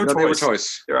 they were They were toys.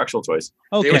 toys. They're actual toys.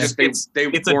 Okay. They were just It's a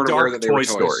weren't aware dark that they were toy toys.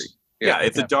 story. Yeah,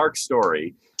 it's Yeah. a dark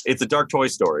story. It's a dark toy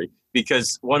story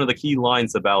because one of the key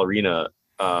lines, the ballerina,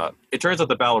 it turns out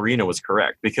the ballerina was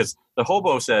correct because the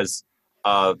hobo says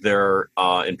they're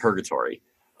in purgatory.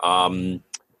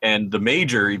 And the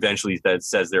major eventually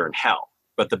says they're in hell.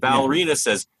 But the ballerina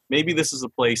says maybe this is a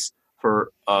place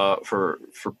for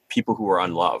people who are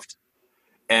unloved.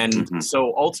 And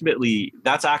so ultimately,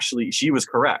 that's actually, she was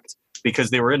correct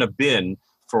because they were in a bin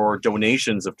for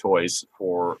donations of toys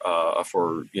for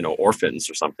orphans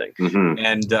or something.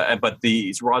 And but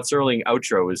the Rod Serling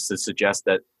outro is to suggest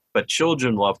that but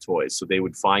children love toys, so they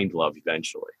would find love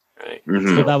eventually. Right?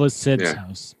 So that was Sid's Yeah.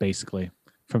 house, basically,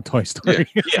 from Toy Story.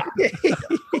 Yeah.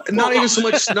 Not even so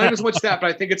much that, but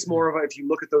I think it's more of if you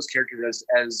look at those characters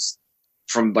as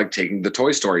from like taking the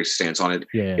Toy Story stance on it.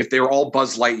 Yeah. If they were all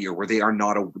Buzz Lightyear, where they're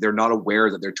not aware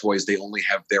that they're toys, they only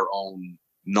have their own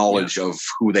knowledge of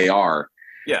who they are.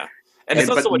 Yeah. And it's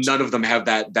not but so much, none of them have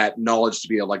that knowledge to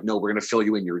be like, no, we're going to fill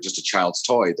you in. You're just a child's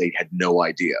toy. They had no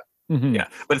idea. Mhm. yeah,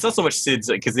 but it's not so much Sid's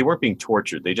because they weren't being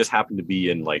tortured. They just happened to be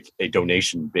in like a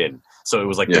donation bin. So it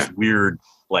was like this weird,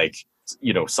 like,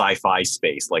 sci-fi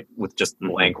space, like with just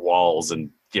blank walls and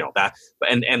that,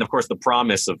 and of course the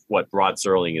promise of what Rod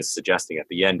Serling is suggesting at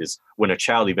the end is when a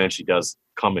child eventually does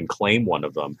come and claim one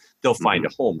of them, they'll find a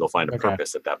home, they'll find a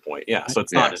purpose at that point. Yeah, so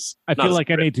it's not as. I feel like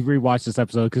I need to rewatch this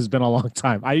episode because it's been a long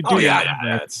time. I do.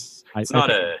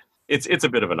 It's a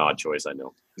bit of an odd choice, I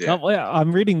know. Yeah.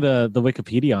 I'm reading the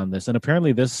Wikipedia on this, and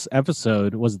apparently this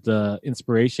episode was the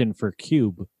inspiration for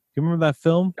Cube. Do you remember that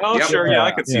film? Oh, sure, yeah,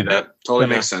 I could see that. Totally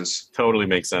makes sense. Totally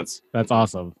makes sense. That's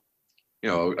awesome.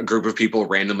 A group of people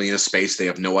randomly in a space, they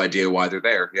have no idea why they're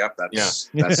there. Yep,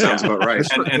 that sounds about right.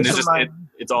 And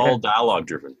it's all dialogue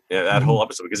driven. Yeah, that whole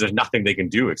episode, because there's nothing they can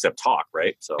do except talk,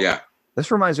 right? So yeah. This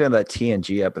reminds me of that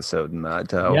TNG episode in that.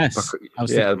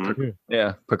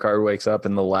 Picard wakes up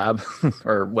in the lab,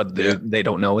 or what they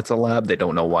don't know it's a lab. They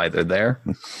don't know why they're there.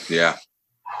 Yeah.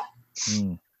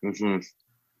 Mm-hmm.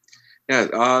 Yeah.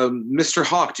 Mr.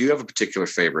 Hawk, do you have a particular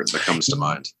favorite that comes to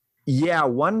mind? Yeah,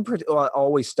 one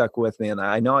always stuck with me, and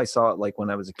I know I saw it like when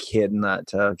I was a kid, and that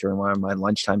during one of my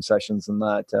lunchtime sessions, and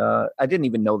that I didn't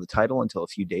even know the title until a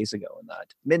few days ago. In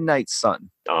that Midnight Sun.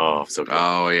 Oh, so good.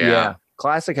 Oh yeah.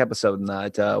 Classic episode in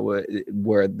that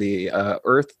where the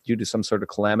Earth, due to some sort of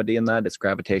calamity in that, its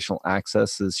gravitational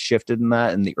axis is shifted in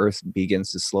that, and the Earth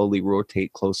begins to slowly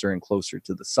rotate closer and closer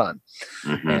to the sun.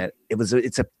 Mm-hmm. And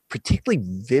it's a particularly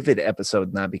vivid episode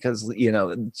in that because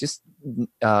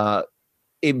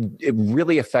it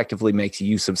really effectively makes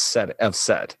use of set.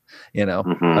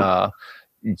 Mm-hmm.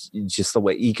 Just the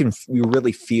way you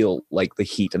really feel like the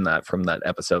heat in that from that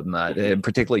episode and that, and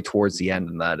particularly towards the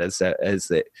end in that,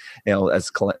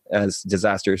 as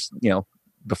disasters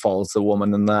befalls the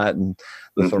woman in that, and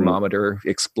the thermometer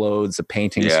explodes, the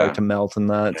paintings start to melt in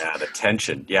that. Yeah, the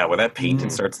tension. Yeah, when that painting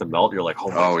starts to melt, you're like, oh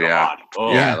my God.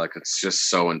 Oh yeah, like it's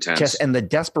just so intense. And the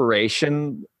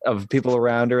desperation of people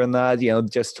around her in that,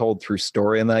 just told through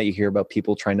story in that. You hear about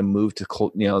people trying to move to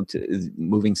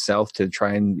moving south to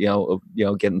try and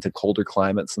get into colder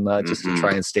climates and that, just to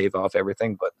try and stave off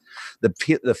everything. But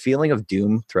the feeling of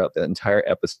doom throughout the entire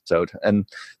episode, and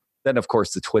then of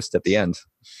course the twist at the end.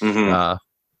 Mm-hmm.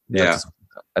 I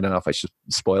don't know if I should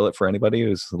spoil it for anybody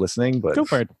who's listening, but go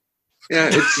for it. Yeah,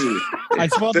 I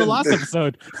spoiled the last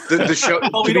episode. The show.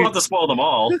 Well, we don't have to spoil them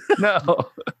all. No.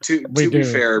 To be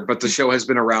fair, but the show has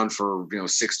been around for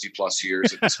 60 plus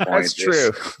years at this point. That's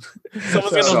true.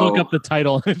 Someone's gonna look up the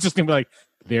title and it's just gonna be like,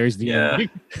 "There's the ending."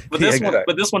 But this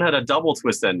one had a double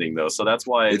twist ending though, so that's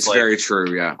why it's very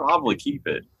true. Yeah, probably keep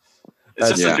it.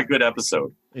 It's just such a good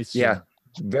episode.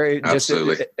 Very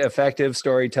absolutely just effective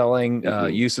storytelling,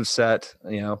 use of set,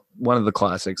 one of the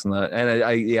classics in that. And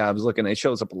I was looking, it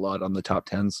shows up a lot on the top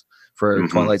 10s for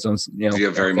Twilight Zone's,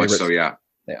 very much so. Yeah,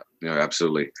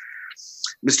 absolutely.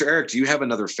 Mr. Eric, do you have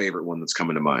another favorite one that's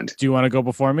coming to mind? Do you want to go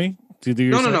before me?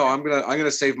 No. I'm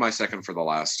gonna save my second for the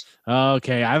last.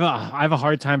 Okay, I have a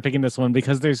hard time picking this one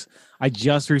because I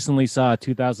just recently saw a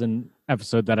 2000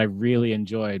 episode that I really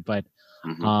enjoyed, but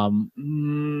maybe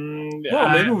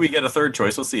we get a third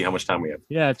choice. We'll see how much time we have.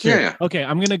 Yeah, true. Yeah. Okay,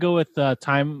 I'm gonna go with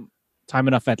Time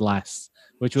Enough at Last,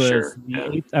 which was the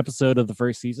 8th episode of the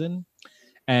first season,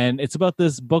 and it's about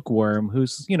this bookworm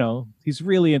who's he's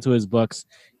really into his books.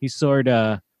 He's sort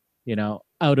of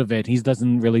out of it. He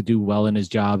doesn't really do well in his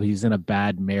job. He's in a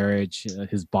bad marriage.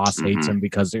 His boss hates him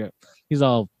because he's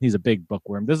a big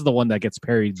bookworm. This is the one that gets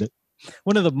parodied.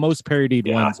 One of the most parodied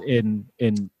ones in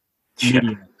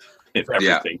media.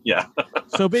 Everything. Yeah.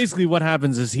 So basically what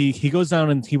happens is he goes down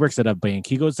and he works at a bank.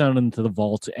 He goes down into the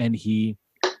vault and he's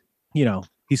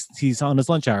on his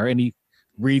lunch hour and he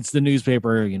reads the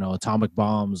newspaper, atomic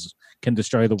bombs can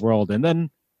destroy the world. And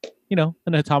then,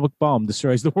 an atomic bomb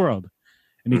destroys the world.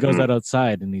 And he goes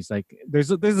outside and he's like, there's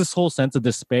this whole sense of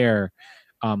despair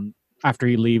after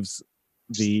he leaves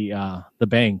the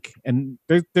bank. And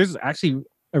there's actually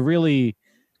a really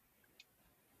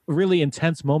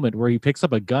intense moment where he picks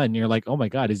up a gun and you're like, oh my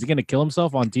God, is he going to kill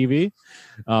himself on TV?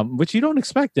 Which you don't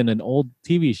expect in an old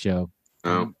TV show.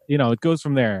 It goes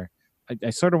from there. I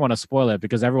sort of want to spoil it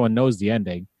because everyone knows the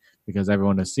ending because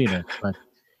everyone has seen it, but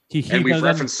and we've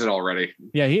referenced it already.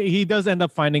 Yeah. He does end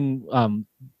up finding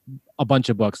a bunch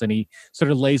of books and he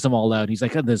sort of lays them all out. He's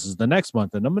like, this is the next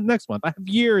month and the next month. I have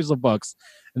years of books.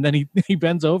 And then he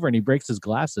bends over and he breaks his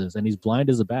glasses and he's blind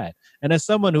as a bat. And as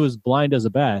someone who is blind as a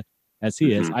bat, as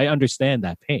he is, I understand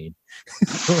that pain.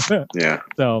 Yeah.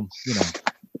 So,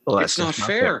 it's not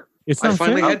fair. It's not I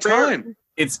finally fair. had time.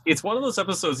 It's one of those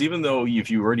episodes, even though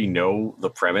if you already know the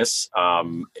premise,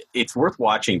 it's worth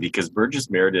watching because Burgess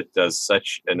Meredith does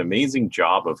such an amazing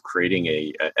job of creating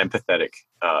a empathetic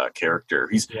character.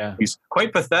 He's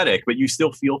quite pathetic, but you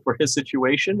still feel for his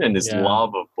situation and his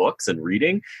love of books and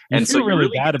reading. You feel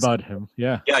really bad about him.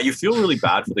 Yeah. Yeah, you feel really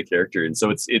bad for the character, and so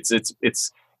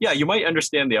it's yeah, you might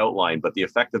understand the outline, but the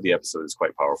effect of the episode is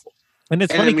quite powerful. And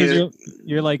it's And funny I mean, because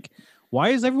you're like, why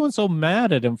is everyone so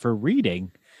mad at him for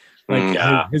reading? Like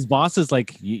Yeah. his boss is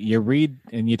like, you read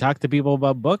and you talk to people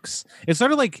about books. It's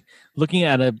sort of like looking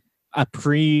at a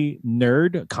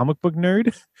pre-nerd, comic book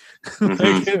nerd.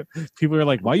 Like, people are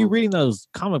like, why are you reading those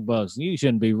comic books? You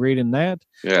shouldn't be reading that.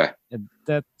 Yeah. And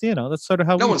that, that's sort of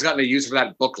how No one's got any use for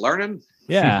that book learning.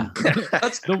 Yeah.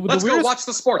 Let's The go weirdest- watch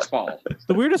the sports ball.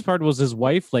 The weirdest part was his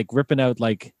wife like ripping out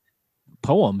like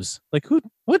poems. Like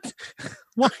what?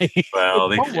 Why? Well,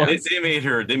 Poems. they made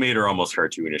her almost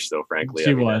cartoonish, though. Frankly,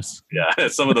 She I mean, was. Yeah,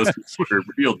 some of those people were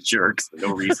real jerks for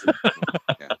no reason.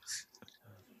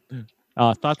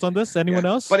 Thoughts on this? Anyone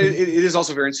else? But it is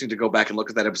also very interesting to go back and look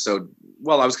at that episode.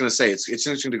 Well, I was going to say it's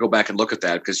interesting to go back and look at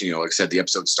that because, like I said, the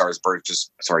episode stars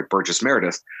Burgess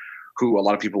Meredith, who a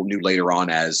lot of people knew later on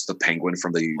as the Penguin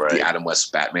from the Adam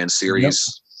West Batman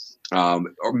series,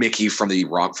 or Mickey from the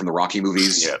Rocky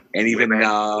movies, and even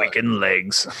Wicked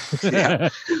legs. yeah.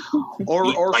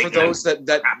 Or for those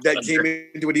that came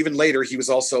into it even later, he was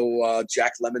also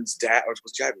Jack Lemmon's dad, or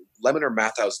was Jack Lemmon or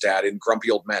Mathau's dad in Grumpy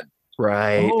Old Men.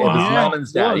 Right. Oh, It was yeah.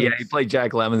 Lemon's dad. Yeah, he played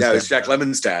Jack Lemon's Yeah, dad. it was Jack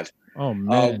Lemmon's dad. Oh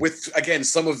man. With again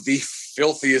some of the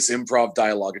filthiest improv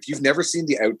dialogue. If you've never seen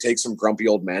the outtakes from Grumpy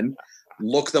Old Men,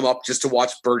 look them up just to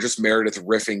watch Burgess Meredith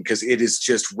riffing because it is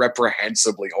just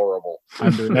reprehensibly horrible.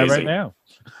 I'm doing that right amazing. now.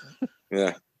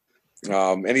 Yeah.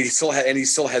 And he still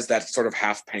has that sort of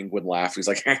half penguin laugh. He's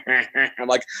like, I'm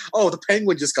like, oh, the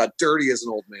penguin just got dirty as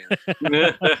an old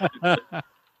man.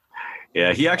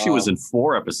 Yeah, he actually was in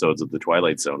 4 episodes of The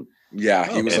Twilight Zone.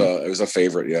 Yeah, he was it was a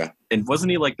favorite. Yeah, And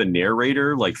wasn't he like the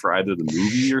narrator, like for either the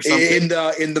movie or something? in the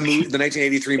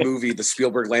 1983 movie, the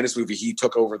Spielberg Landis movie, he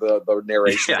took over the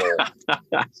narration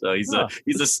role. So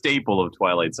he's a staple of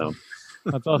Twilight Zone.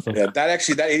 That's awesome. Yeah, that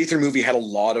 83 movie had a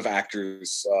lot of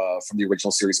actors from the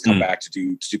original series come back to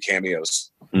do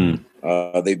cameos.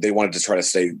 They wanted to try to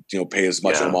stay, pay as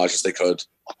much homage as they could.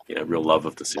 Yeah, real love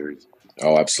of the series.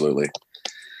 Oh, absolutely.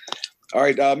 All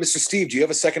right, Mr. Steve, do you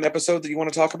have a second episode that you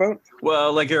want to talk about?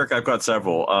 Well, like Eric, I've got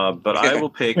several, but I will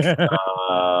pick.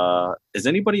 Is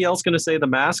anybody else going to say The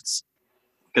Masks?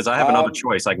 Because I have another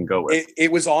choice I can go with.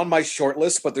 It was on my short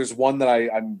list, but there's one that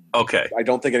Okay. I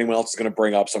don't think anyone else is going to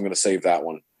bring up, so I'm going to save that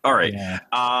one. All right. Yeah.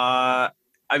 I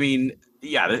mean,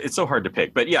 yeah, it's so hard to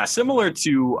pick, but yeah, similar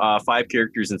to 5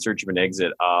 Characters in Search of an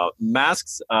Exit,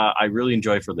 Masks I really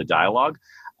enjoy for the dialogue.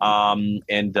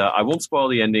 And I won't spoil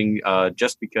the ending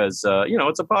just because,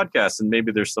 it's a podcast and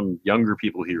maybe there's some younger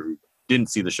people here who didn't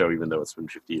see the show, even though it's been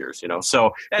 50 years,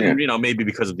 So, and, maybe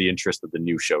because of the interest of the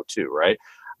new show too, right?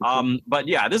 But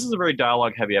yeah, this is a very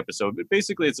dialogue heavy episode, but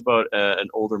basically it's about an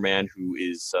older man who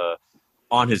is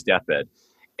on his deathbed.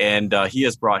 And he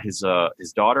has brought his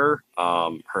daughter,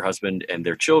 her husband, and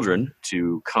their children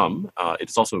to come.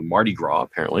 It's also Mardi Gras,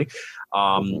 apparently.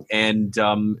 And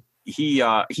he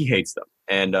hates them.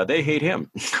 And they hate him.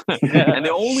 And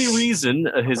the only reason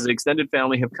his extended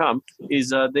family have come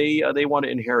is they want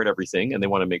to inherit everything, and they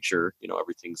want to make sure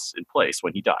everything's in place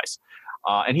when he dies.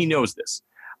 And he knows this.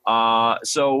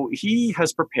 So he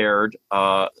has prepared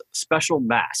special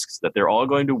masks that they're all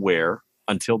going to wear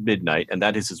until midnight, and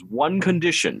that is his one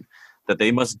condition that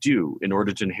they must do in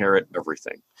order to inherit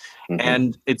everything.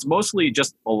 And it's mostly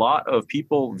just a lot of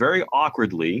people very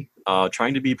awkwardly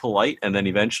trying to be polite, and then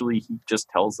eventually he just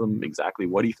tells them exactly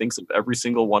what he thinks of every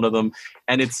single one of them,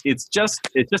 and it's just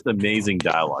amazing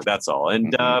dialogue. That's all.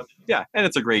 And and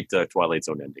it's a great Twilight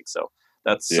Zone ending. So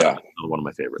that's one of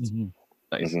my favorites.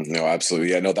 Nice. No,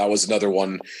 absolutely. Yeah, no, that was another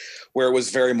one where it was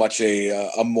very much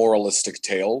a moralistic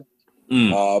tale.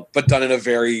 But done in a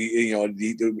very,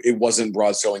 it wasn't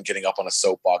Rod Serling getting up on a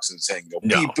soapbox and saying,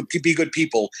 be good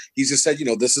people. He just said,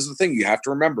 this is the thing you have to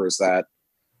remember is that,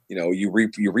 you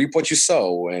reap what you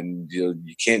sow, and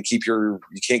you can't keep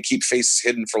faces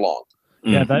hidden for long.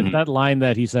 Yeah, that line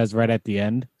that he says right at the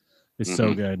end is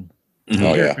so good.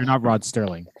 Oh yeah, You're not Rod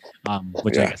Sterling,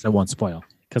 which I guess I won't spoil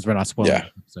because we're not spoiling. Yeah.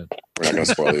 So. We're not going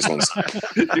to spoil these ones.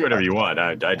 Do whatever you want.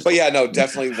 But yeah, no,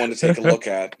 definitely one to take a look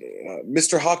at.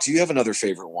 Mr. Hawk, do you have another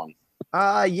favorite one?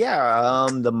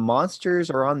 The monsters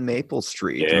are on Maple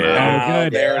Street. Yeah. Oh,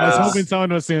 good. There it I was is. hoping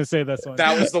someone was going to say this one.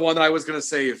 That was the one that I was going to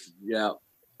save. Yeah.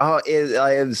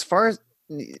 As far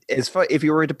if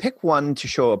you were to pick one to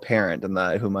show a parent and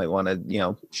that who might want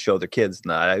to show their kids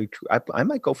and that I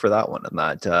might go for that one and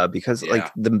that because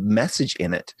like the message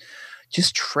in it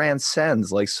just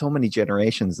transcends like so many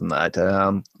generations in that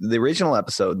the original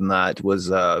episode in that was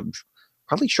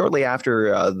probably shortly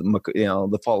after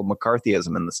the fall of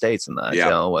McCarthyism in the States and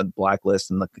that with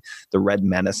Blacklist and the Red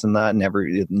Menace and that and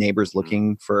every neighbors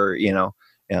looking for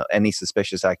any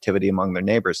suspicious activity among their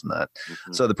neighbors and that.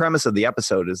 Mhm. So the premise of the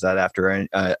episode is that after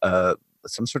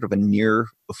some sort of a near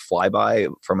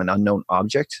flyby from an unknown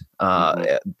object,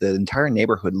 the entire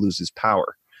neighborhood loses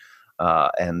power.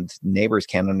 And neighbors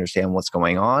can't understand what's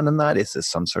going on in that. Is this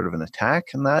some sort of an attack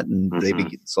in that? And they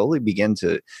slowly begin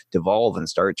to devolve and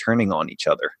start turning on each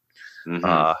other. And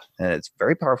it's a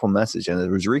very powerful message. And it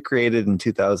was recreated in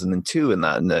 2002 in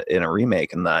a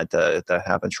remake, and that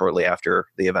happened shortly after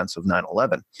the events of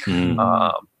 9/11.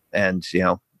 And,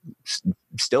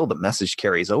 still the message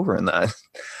carries over in that.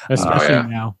 Especially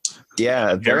now.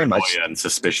 Yeah, very much. And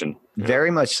suspicion.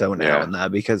 Very much so now in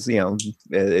that, because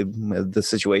the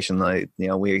situation that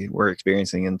we're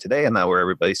experiencing in today, and that where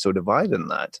everybody's so divided in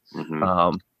that.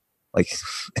 Like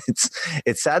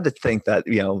it's sad to think that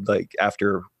like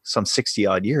after some 60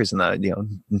 odd years, and that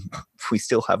we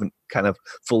still haven't kind of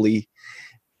fully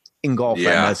engulfed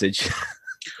that message.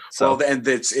 So, well, and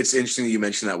it's interesting that you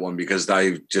mentioned that one, because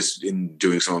I just, in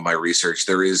doing some of my research,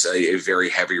 there is a very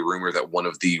heavy rumor that one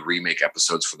of the remake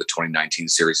episodes for the 2019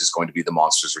 series is going to be The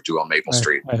Monsters Are Due on Maple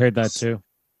Street. I heard that too.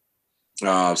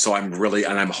 So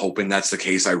I'm hoping that's the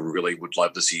case. I really would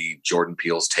love to see Jordan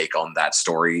Peele's take on that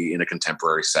story in a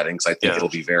contemporary setting, because I think it'll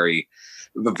be very,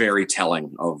 very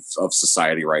telling of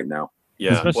society right now.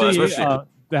 Yeah, especially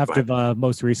after the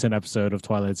most recent episode of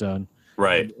Twilight Zone.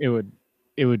 Right.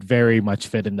 It would very much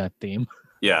fit in that theme.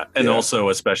 Yeah, and also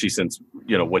especially since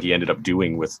what he ended up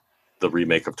doing with the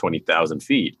remake of 20,000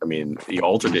 Feet. I mean, he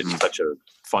altered it in such a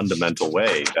fundamental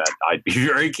way that I'd be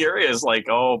very curious. Like,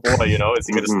 oh boy, is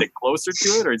he going to stick closer to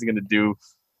it, or is he going to do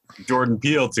Jordan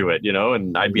Peele to it?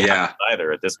 And I'd be happy with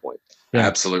either at this point. Yeah.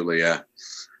 Absolutely, yeah.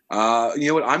 You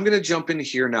know what? I'm going to jump in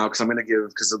here now, because I'm going to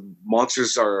because the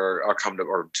Monsters are come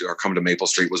to Maple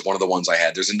Street was one of the ones I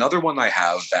had. There's another one I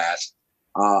have that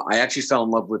I actually fell in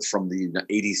love with from the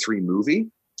 '83 movie,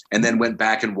 and then went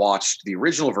back and watched the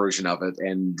original version of it,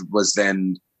 and was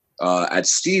then at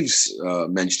Steve's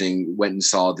mentioning, went and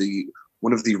saw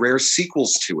one of the rare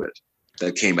sequels to it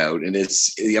that came out, and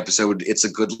it's the episode "It's a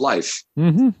Good Life,"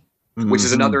 which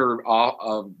is another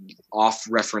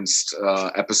off-referenced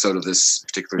episode of this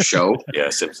particular show. Yeah,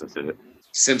 Simpsons did it.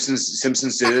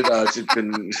 Simpsons did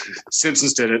it.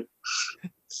 Simpsons did it.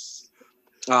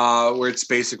 Where it's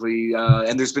basically,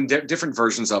 and there's been different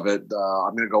versions of it.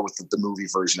 I'm going to go with the movie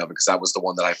version of it, because that was the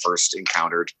one that I first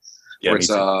encountered. Yeah, where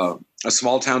it's a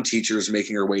small town teacher is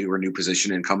making her way to her new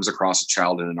position and comes across a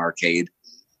child in an arcade.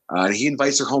 And he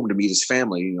invites her home to meet his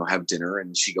family, have dinner.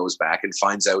 And she goes back and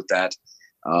finds out that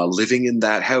living in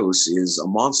that house is a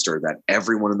monster that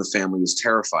everyone in the family is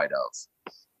terrified of.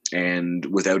 And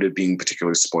without it being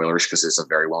particularly spoilerish, because it's a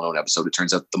very well-known episode, it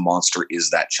turns out the monster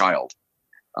is that child.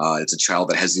 It's a child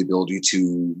that has the ability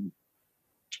to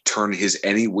turn his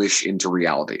any wish into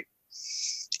reality.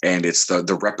 And it's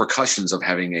the repercussions of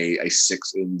having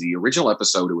in the original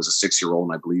episode, it was a 6-year-old,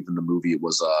 and I believe in the movie it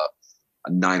was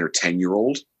a 9 or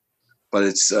 10-year-old. But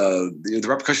it's the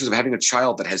repercussions of having a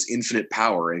child that has infinite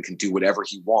power and can do whatever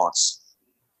he wants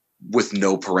with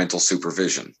no parental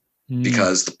supervision.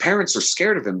 Because the parents are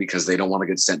scared of him, because they don't want to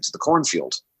get sent to the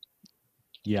cornfield.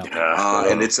 Yeah.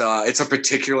 And it's a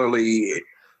particularly,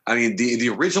 I mean, the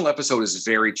original episode is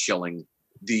very chilling.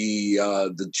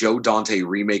 The Joe Dante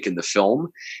remake in the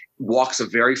film walks a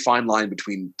very fine line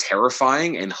between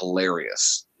terrifying and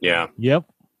hilarious. Yeah. Yep.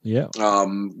 Yeah.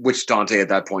 Which Dante at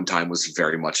that point in time was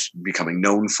very much becoming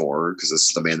known for, because this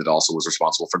is the man that also was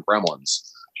responsible for Gremlins.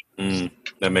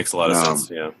 That makes a lot of sense.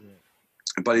 Yeah.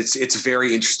 But it's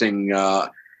very interesting,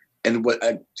 and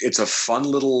it's a fun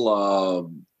little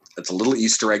it's a little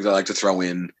Easter egg that I like to throw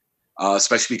in,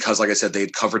 especially because, like I said, they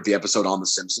had covered the episode on The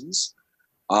Simpsons.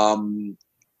 In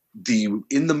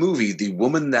the movie, the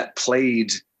woman that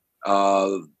played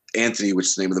Anthony, which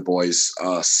is the name of the boy's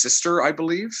sister, I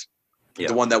believe,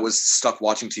 the one that was stuck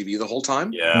watching TV the whole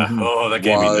time. Yeah. Oh, that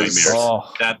gave me nightmares.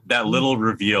 That little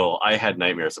reveal, I had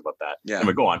nightmares about that. Yeah.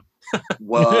 Anyway, go on.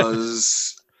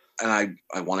 And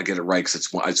I want to get it right, because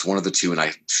it's one of the two, and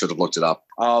I should have looked it up.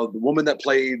 The woman that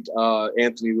played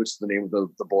Anthony, which is the name of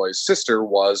the boy's sister,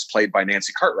 was played by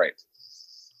Nancy Cartwright.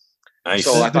 Nice.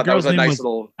 So I thought that was a nice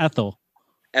little Ethel.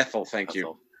 Ethel, thank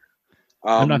you.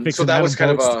 I'm not fixing so that was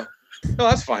kind post. of no,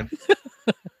 that's fine.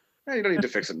 You don't need to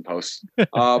fix it in post.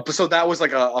 But so that was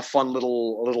like a fun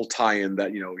little tie-in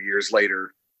that years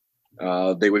later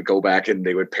they would go back and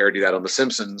they would parody that on The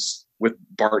Simpsons with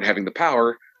Bart having the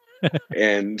power.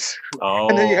 And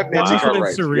then you have Nancy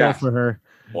Cartwright. Surreal for her.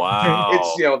 Wow.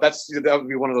 It's that would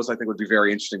be one of those I think would be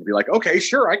very interesting to be like, okay,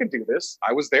 sure, I can do this.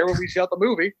 I was there when we shot the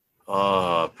movie.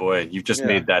 Oh boy, you've just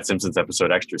made that Simpsons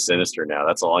episode extra sinister now.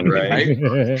 That's all I'm gonna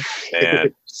do.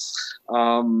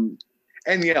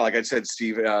 And yeah, like I said,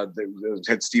 Steve had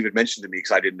mentioned to me,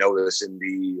 because I didn't know this, in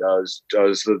the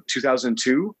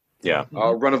 2002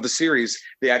 run of the series,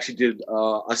 they actually did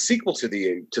a sequel to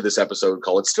this episode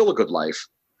called "It's Still a Good Life,"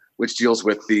 which deals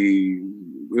with they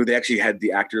actually had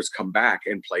the actors come back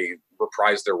and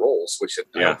reprise their roles, which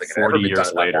I don't think had ever been done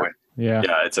at that point. Yeah,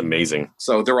 it's amazing.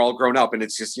 So they're all grown up, and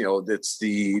it's just, it's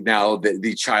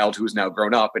the child who's now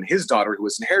grown up, and his daughter who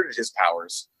has inherited his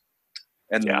powers.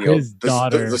 And his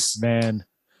daughter, man.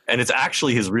 And it's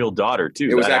actually his real daughter too.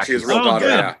 It was actually his real daughter,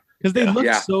 yeah. Because they look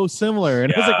so similar,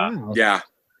 and I was like, wow. Yeah.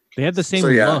 They had the same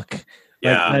look.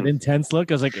 Yeah. That intense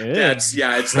look. I was like, it's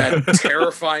that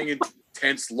terrifying,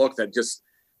 intense look that just,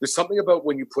 there's something about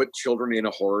when you put children in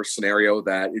a horror scenario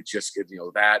that it just,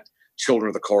 that Children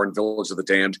of the Corn, Village of the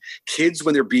Damned, kids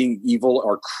when they're being evil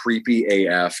are creepy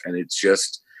AF, and it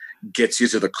just gets you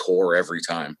to the core every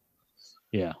time.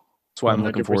 Yeah. That's why I'm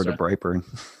looking forward to Brightburn.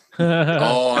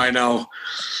 Oh, I know.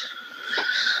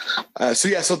 So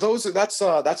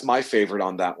that's my favorite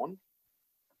on that one.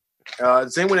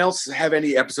 Does anyone else have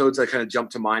any episodes that kind of jump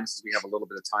to mind? Since we have a little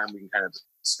bit of time, we can kind of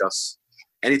discuss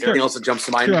anything else that jumps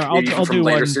to mind. Sure, I'll from do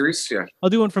later one. Series. Yeah, I'll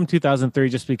do one from 2003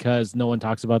 just because no one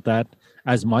talks about that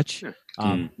as much.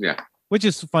 Which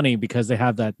is funny because they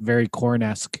have that very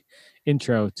Korn-esque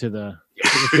intro to the.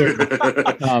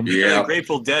 The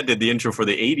Grateful Dead did the intro for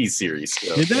the 80s series.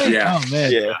 So. Did they? Yeah. Oh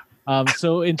man. Yeah.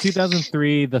 So in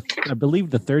 2003, I believe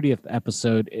the 30th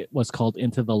episode, it was called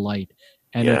Into the Light,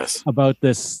 and it's about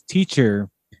this teacher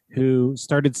who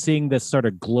started seeing this sort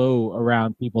of glow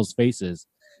around people's faces,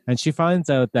 and she finds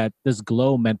out that this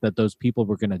glow meant that those people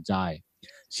were going to die.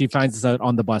 She finds this out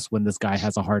on the bus when this guy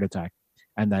has a heart attack,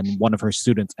 and then one of her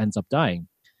students ends up dying.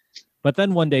 But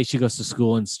then one day she goes to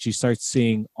school and she starts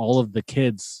seeing all of the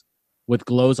kids with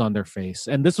glows on their face.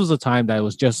 And this was a time that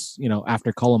was just,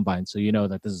 after Columbine. So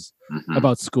that this is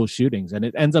about school shootings. And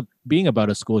it ends up being about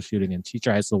a school shooting, and she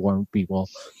tries to warn people.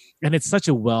 And it's such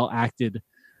a well-acted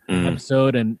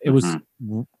episode, and it was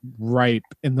right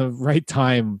in the right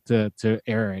time to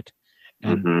air it.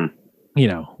 And,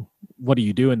 what do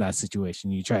you do in that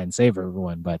situation? You try and save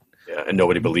everyone, but and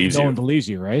nobody believes you. No one believes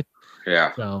you, right?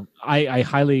 Yeah. So I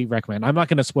highly recommend. I'm not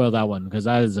going to spoil that one because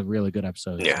that is a really good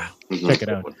episode. Yeah. Check it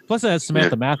out. Plus, it has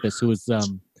Samantha Mathis, who was,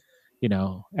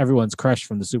 everyone's crush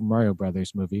from the Super Mario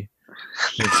Brothers movie.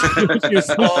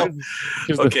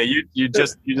 Okay, you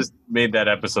just made that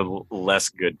episode less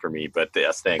good for me, but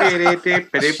yes, thanks.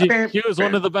 She was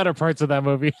one of the better parts of that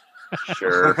movie.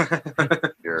 Sure.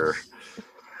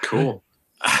 Cool.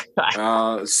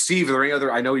 Steve, are there any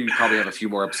other? I know you probably have a few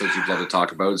more episodes you'd love to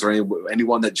talk about. Is there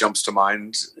anyone that jumps to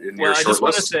mind in your short list? I just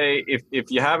want to say,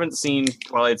 if you haven't seen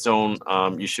Twilight Zone,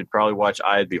 you should probably watch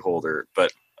Eye of the Beholder.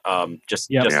 But just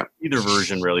either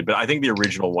version really. But I think the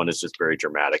original one is just very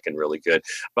dramatic and really good.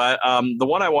 But the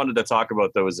one I wanted to talk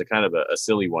about though is a kind of a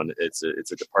silly one. It's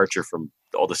a departure from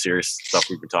all the serious stuff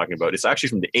we've been talking about. It's actually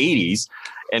from the 80s,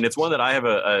 and it's one that I have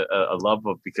a love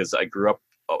of because I grew up.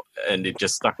 And it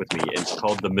just stuck with me. It's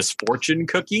called The Misfortune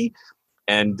Cookie,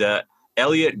 and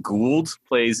Elliot Gould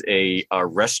plays a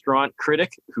restaurant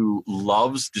critic who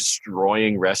loves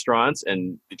destroying restaurants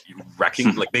and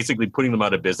wrecking, basically putting them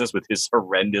out of business with his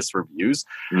horrendous reviews.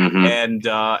 And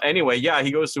anyway,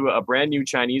 he goes to a brand new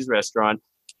Chinese restaurant,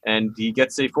 and he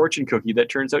gets a fortune cookie that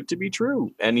turns out to be true.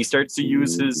 And he starts to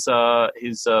use his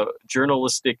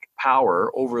journalistic power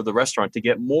over the restaurant to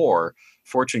get more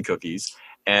fortune cookies.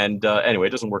 And anyway, it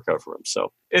doesn't work out for him.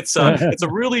 So it's a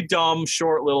really dumb,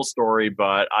 short little story,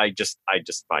 but I just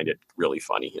find it really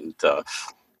funny. And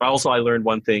I learned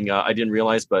one thing I didn't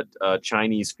realize, but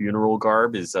Chinese funeral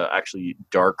garb is actually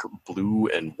dark blue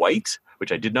and white,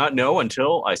 which I did not know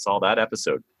until I saw that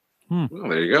episode. Well,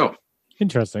 there you go.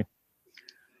 Interesting.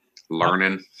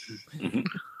 Learning.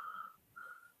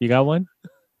 You got one?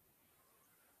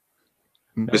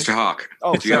 Mr. Hawk.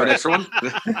 Oh, do you have an extra one?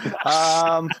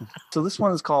 So this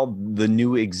one is called The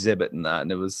New Exhibit,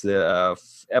 and it was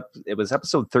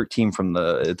episode 13 from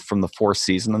the fourth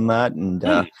season in that,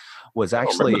 and was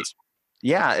actually it's.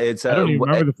 I don't even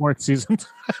remember the fourth season.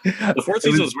 The fourth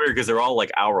season was weird because they're all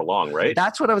hour long, right?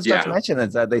 That's what I was about to mention.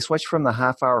 Is that they switched from the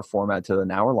half-hour format to an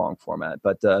hour-long format.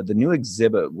 But the New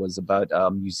Exhibit was about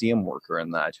a museum worker in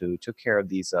that who took care of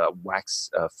these wax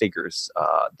figures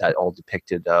that all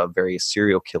depicted various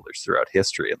serial killers throughout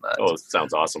history. In that, it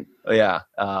sounds awesome. Yeah.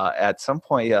 At some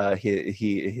point,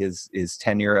 his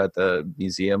tenure at the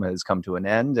museum has come to an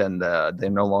end, and they're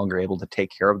no longer able to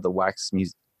take care of the wax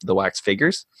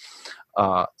figures.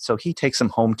 So he takes them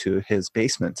home to his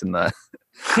basement in the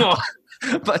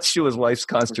Much to his wife's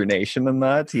consternation in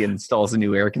that, he installs a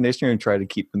new air conditioner and try to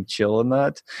keep them chill in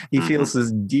that. He feels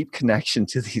this deep connection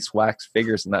to these wax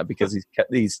figures in that because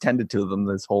he's tended to them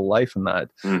his whole life in that.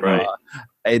 Right.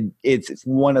 And it's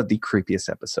one of the creepiest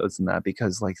episodes in that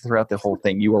because like throughout the whole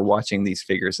thing, you are watching these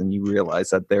figures and you realize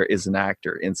that there is an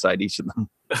actor inside each of them.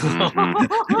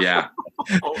 Yeah.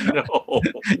 Oh no.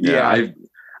 Yeah.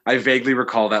 I vaguely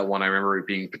recall that one. I remember it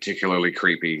being particularly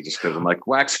creepy just because I'm like,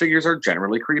 wax figures are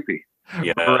generally creepy.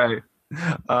 Yeah.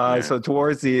 Right. So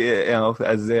towards the,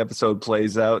 as the episode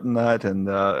plays out and that, and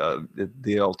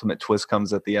the ultimate twist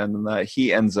comes at the end and that,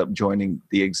 he ends up joining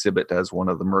the exhibit as one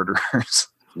of the murderers.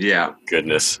 Yeah.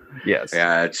 Goodness. Yes.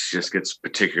 Yeah. It just gets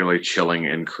particularly chilling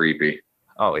and creepy.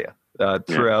 Oh yeah.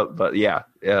 Throughout, but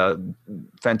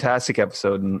fantastic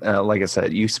episode. And like I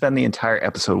said, you spend the entire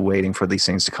episode waiting for these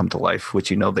things to come to life, which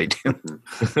they do.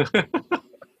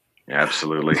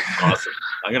 Absolutely. Awesome.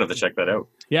 I'm gonna have to check that out.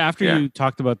 Yeah, after you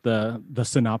talked about the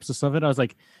synopsis of it, I was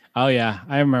like, oh yeah,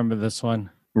 I remember this one.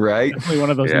 Right? Definitely one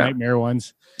of those nightmare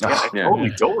ones. Yeah, I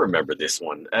totally don't remember this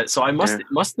one. So I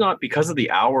must not, because of the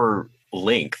hour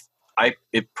length,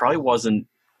 it probably wasn't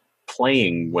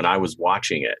playing when I was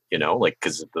watching it,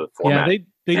 because of the format. Yeah,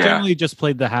 they generally just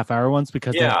played the half-hour ones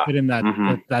because they fit in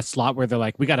that slot where they're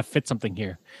like, we got to fit something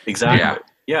here. Exactly.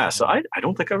 Yeah. So I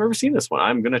don't think I've ever seen this one.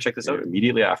 I'm going to check this out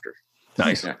immediately after.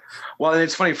 Nice. Yeah. Well, and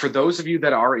it's funny for those of you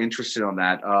that are interested on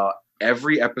that.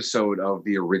 Every episode of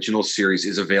the original series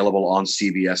is available on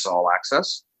CBS All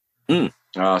Access.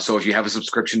 So if you have a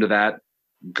subscription to that,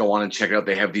 go on and check it out.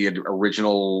 They have the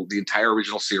entire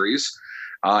original series.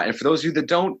 And for those of you that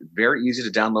don't, very easy to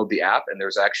download the app. And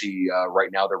there's actually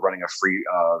right now they're running a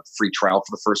free trial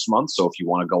for the first month. So if you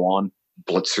want to go on,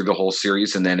 blitz through the whole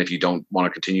series, and then if you don't want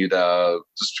to continue the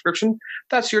subscription,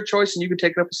 that's your choice, and you can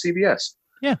take it up with CBS.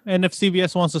 Yeah, and if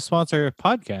CBS wants to sponsor a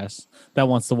podcast that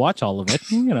wants to watch all of it,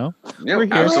 yeah, we're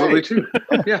here. Absolutely too.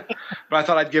 Yeah, but I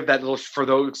thought I'd give that little for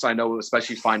those. I know,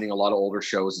 especially finding a lot of older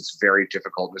shows, it's very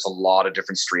difficult. There's a lot of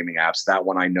different streaming apps. That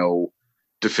one I know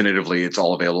definitively it's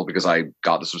all available because I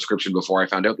got the subscription before I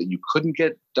found out that you couldn't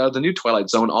get the new Twilight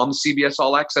Zone on CBS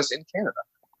All Access in Canada.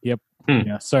 Yep.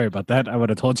 Yeah. Sorry about that. I would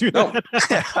have told you. No.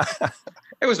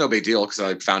 It was no big deal because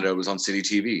I found out it was on City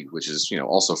TV, which is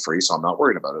also free, so I'm not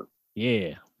worried about it.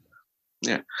 Yeah.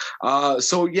 Yeah. I'll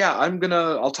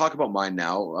talk about mine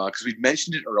now because we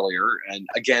mentioned it earlier. And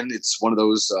again, it's one of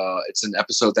those, it's an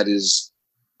episode that is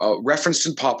referenced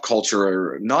in pop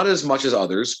culture, not as much as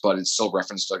others, but it's still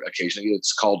referenced occasionally.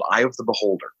 It's called Eye of the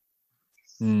Beholder,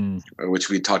 which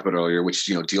we talked about earlier, which,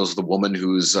 deals with a woman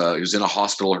who's in a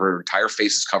hospital. Her entire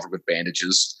face is covered with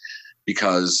bandages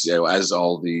because, as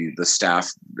all the staff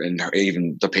and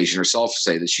even the patient herself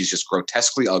say, that she's just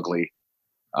grotesquely ugly.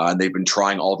 And they've been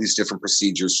trying all these different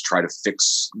procedures to try to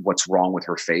fix what's wrong with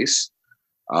her face.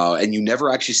 And you never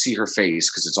actually see her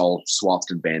face because it's all swathed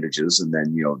in bandages. And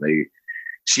then,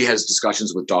 she has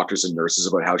discussions with doctors and nurses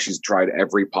about how she's tried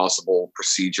every possible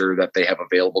procedure that they have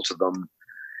available to them.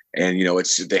 And,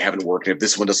 they haven't worked. And if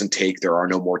this one doesn't take, there are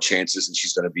no more chances. And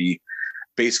she's going to be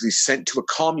basically sent to a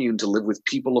commune to live with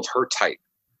people of her type.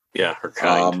 Yeah, her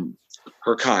kind.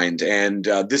 Her kind. And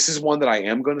this is one that I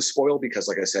am going to spoil because,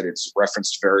 like I said, it's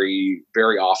referenced very,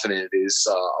 very often. And it is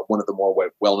one of the more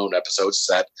well-known episodes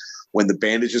that when the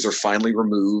bandages are finally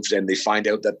removed and they find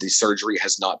out that the surgery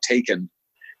has not taken,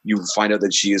 you find out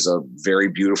that she is a very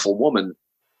beautiful woman.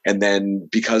 And then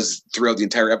because throughout the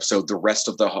entire episode, the rest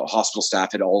of the hospital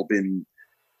staff had all been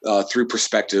through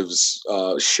perspectives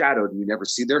shadowed and you never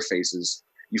see their faces,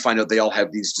 you find out they all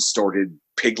have these distorted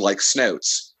pig-like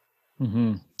snouts.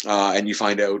 Mm-hmm. And you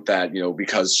find out that,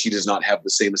 because she does not have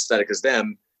the same aesthetic as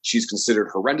them, she's considered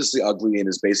horrendously ugly and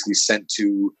is basically sent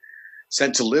to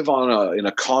live in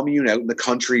a commune out in the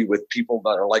country with people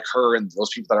that are like her. And those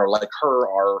people that are like her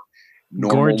are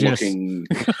normal looking,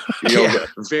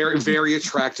 very, very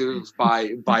attractive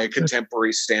by a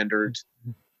contemporary standard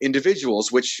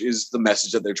individuals, which is the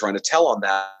message that they're trying to tell on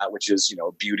that, which is,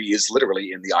 beauty is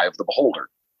literally in the eye of the beholder.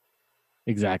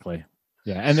 Exactly.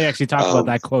 Yeah, and they actually talk about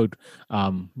that quote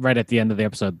right at the end of the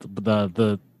episode.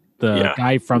 The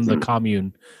guy from the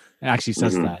commune actually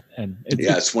says that, and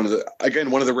it's one of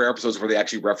the rare episodes where they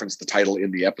actually reference the title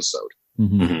in the episode.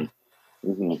 Mm-hmm. Mm-hmm.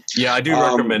 Mm-hmm. Yeah, I do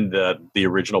recommend the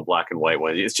original black and white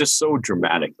one. It's just so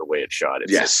dramatic the way it's shot.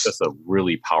 It's just a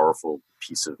really powerful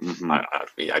piece of,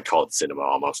 I'd call it cinema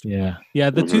almost. Yeah.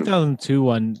 The 2002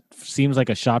 one seems like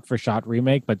a shot-for-shot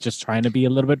remake, but just trying to be a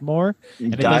little bit more.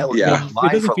 And it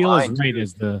doesn't feel as great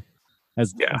as the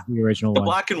original one. The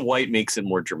black and white makes it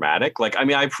more dramatic.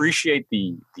 I appreciate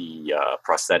the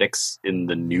prosthetics in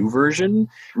the new version,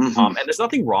 and there's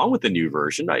nothing wrong with the new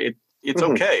version. it's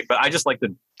okay. But I just like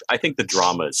I think the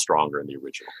drama is stronger in the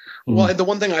original. Well, and the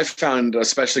one thing I found,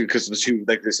 especially because the two,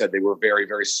 like they said, they were very,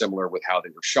 very similar with how they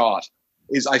were shot,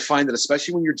 is I find that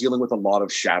especially when you're dealing with a lot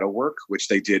of shadow work, which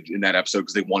they did in that episode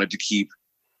because they wanted to keep,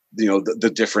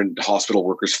 the different hospital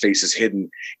workers' faces hidden.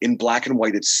 In black and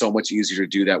white, it's so much easier to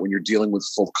do that when you're dealing with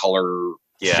full color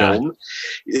film.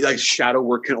 Like shadow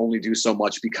work can only do so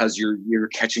much because you're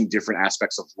catching different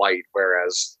aspects of light,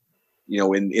 whereas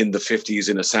in the 50s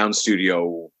in a sound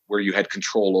studio where you had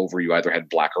control over, you either had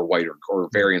black or white or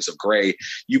variants of gray,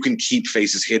 you can keep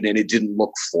faces hidden and it didn't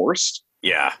look forced.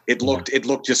 Yeah. It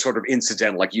looked just sort of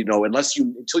incidental, like,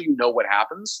 until you know what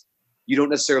happens, you don't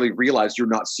necessarily realize you're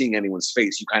not seeing anyone's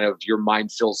face. Your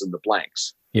mind fills in the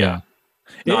blanks. Yeah.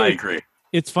 No, I agree.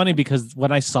 It's funny because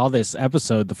when I saw this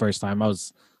episode the first time, I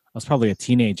was probably a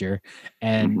teenager,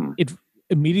 and it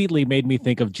immediately made me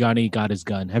think of Johnny Got His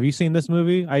Gun. Have you seen this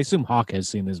movie? I assume Hawk has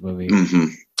seen this movie.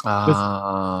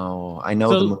 Oh, I know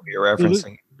the movie you're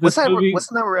referencing. Wasn't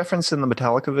that referenced in the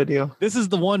Metallica video? This is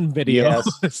the one video.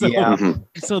 Yes.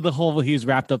 So the whole, he's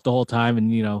wrapped up the whole time, and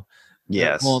the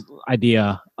whole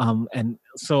idea. And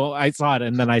so I saw it,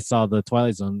 and then I saw the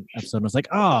Twilight Zone episode, and I was like,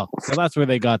 oh, so that's where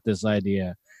they got this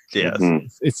idea. Yes.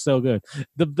 It's so good.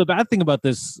 The bad thing about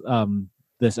this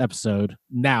this episode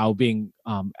now being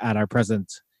at our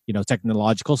present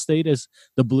technological state is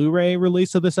the Blu-ray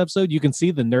release of this episode. You can see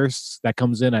the nurse that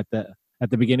comes in at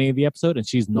the beginning of the episode, and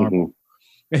she's normal.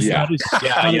 It's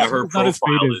her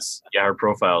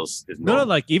profile is no,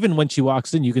 like even when she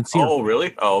walks in, you can see her. Oh,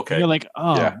 really? Oh, okay. And you're like,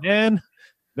 oh man,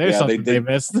 there's something they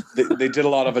missed. They did a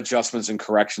lot of adjustments and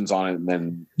corrections on it, and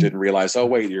then didn't realize, oh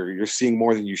wait, you're seeing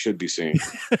more than you should be seeing.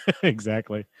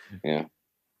 Exactly. Yeah.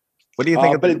 What do you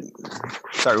think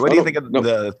What do you think of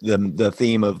the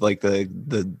theme of like the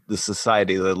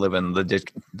society that live in,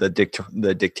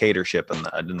 the dictatorship and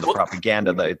the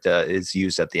propaganda that is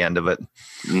used at the end of it?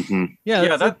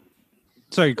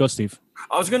 Sorry, go Steve.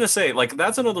 I was gonna say, like,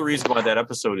 that's another reason why that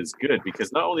episode is good,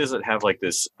 because not only does it have like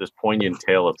this poignant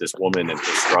tale of this woman and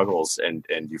her struggles, and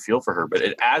you feel for her, but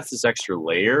it adds this extra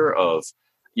layer of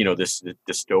this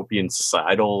dystopian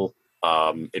societal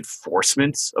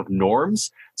enforcement of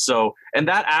norms. So, and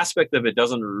that aspect of it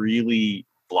doesn't really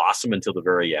blossom until the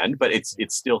very end, but it's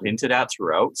still hinted at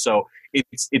throughout. So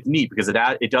it's neat because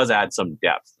it does add some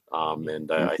depth,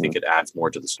 and I think it adds more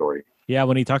to the story. Yeah,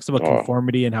 when he talks about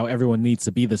conformity and how everyone needs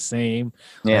to be the same.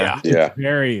 It's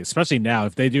very, especially now,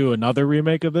 if they do another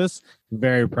remake of this,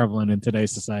 very prevalent in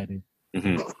today's society.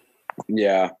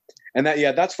 Yeah. And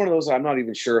that's one of those, I'm not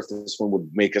even sure if this one would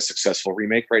make a successful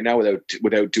remake right now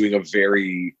without doing a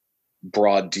very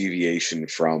broad deviation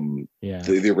from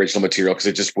the original material, because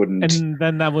it just wouldn't, and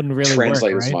then that wouldn't really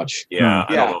translate work, as right? much. I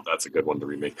don't know if that's a good one to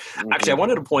remake. Actually, I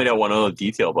wanted to point out one other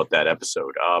detail about that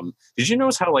episode. Did you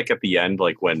notice how, like, at the end,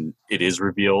 like when it is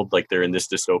revealed, like they're in this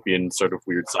dystopian sort of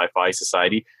weird sci-fi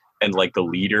society, and like the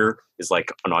leader is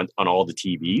like on all the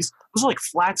TVs? Those are like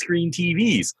flat screen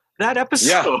TVs. That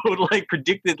episode like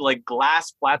predicted like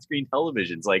glass flat screen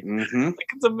televisions. Like,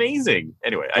 it's amazing.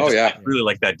 Anyway, I really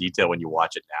like that detail when you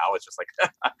watch it now. It's just like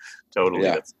totally.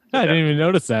 Yeah. I didn't even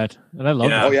notice that, and I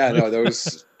love that. Oh yeah, no, there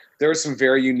was some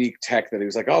very unique tech that he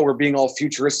was like, oh, we're being all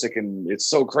futuristic and it's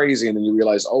so crazy, and then you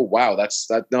realize, oh wow, that's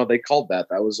that. No, they called that.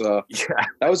 That was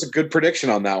a good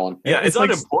prediction on that one. Yeah, it's like,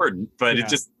 unimportant, but I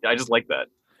just like that.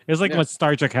 It was like when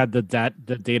Star Trek had the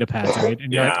data pads, right?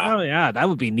 And you're like, oh yeah, that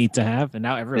would be neat to have. And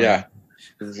now everyone. Yeah.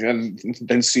 And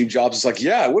then Steve Jobs is like,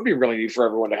 yeah, it would be really neat for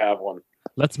everyone to have one.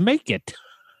 Let's make it.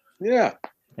 Yeah.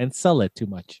 And sell it too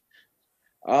much.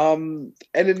 And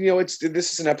then,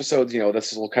 this is an episode,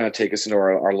 this will kind of take us into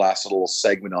our last little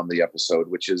segment on the episode,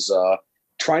 which is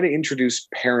trying to introduce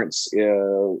parents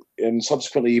and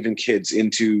subsequently even kids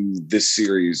into this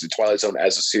series, the Twilight Zone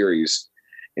as a series.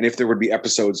 And if there would be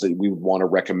episodes that we would want to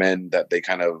recommend that they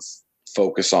kind of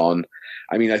focus on.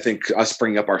 I mean, I think us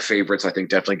bringing up our favorites, I think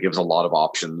definitely gives a lot of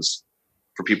options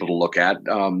for people to look at.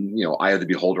 Eye of the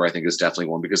Beholder, I think, is definitely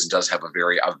one because it does have a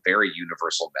very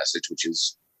universal message, which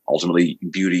is ultimately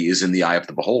beauty is in the eye of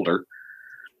the beholder.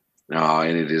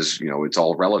 And it is, it's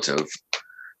all relative.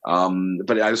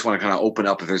 But I just want to kind of open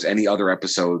up if there's any other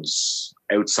episodes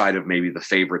outside of maybe the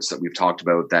favorites that we've talked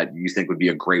about that you think would be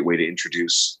a great way to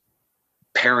introduce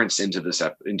parents into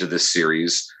this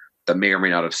series that may or may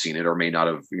not have seen it or may not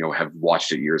have have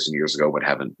watched it years and years ago but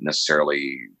haven't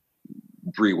necessarily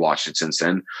rewatched it since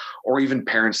then, or even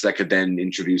parents that could then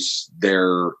introduce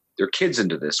their kids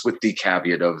into this with the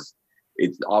caveat of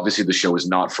it. Obviously the show is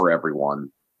not for everyone,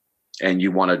 and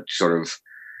you want to sort of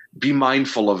be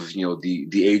mindful of the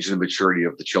age and the maturity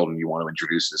of the children you want to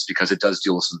introduce this, because it does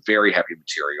deal with some very heavy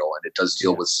material, and it does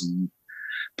deal with some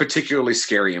particularly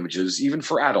scary images, even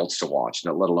for adults to watch,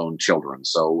 let alone children.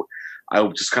 So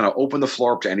I'll just kind of open the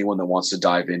floor up to anyone that wants to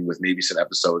dive in with maybe some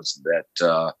episodes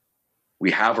that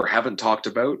we have or haven't talked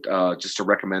about, just to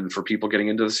recommend for people getting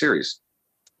into the series.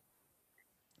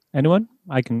 Anyone?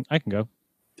 I can go.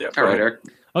 Yeah. All right, Eric.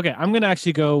 Okay, I'm going to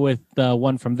actually go with the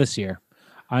one from this year.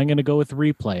 I'm going to go with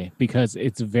Replay because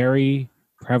it's very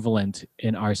prevalent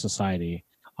in our society.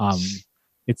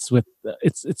 It's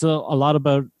a lot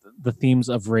about the themes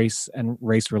of race and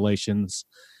race relations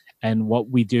and what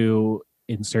we do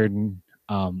in certain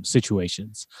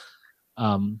situations.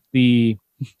 The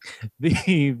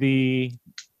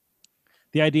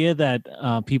idea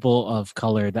that people of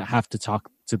color that have to talk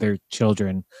to their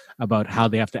children about how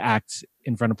they have to act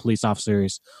in front of police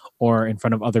officers or in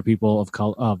front of other people of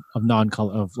color, of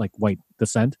non-color, of like white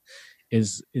descent,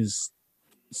 is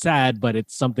sad, but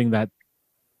it's something that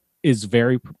is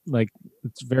very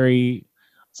it's very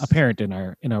apparent in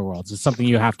our worlds. It's something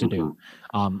you have to do.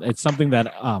 It's something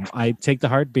that I take to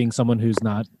heart, being someone who's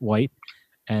not white.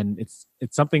 And it's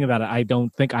something that I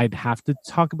don't think I'd have to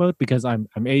talk about because I'm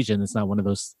Asian. It's not one of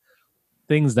those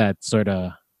things that sort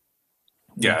of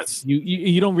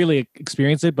you don't really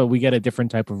experience it, but we get a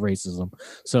different type of racism.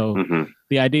 So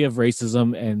the idea of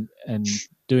racism and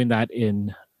doing that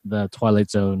in the Twilight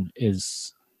Zone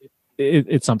is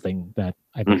it's something that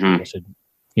I think people should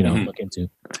look into.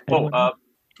 Well,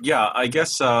 I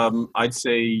guess I'd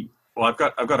say. Well, I've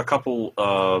got a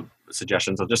couple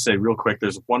suggestions. I'll just say real quick.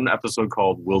 There's one episode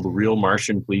called "Will the Real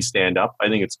Martian Please Stand Up?" I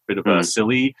think it's a bit of a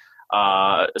silly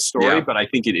story, but I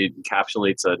think it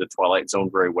encapsulates the Twilight Zone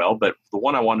very well. But the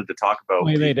one I wanted to talk about.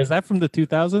 Wait, is that from the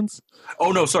 2000s?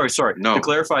 Oh no, sorry. No. To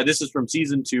clarify, this is from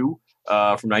season 2,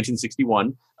 from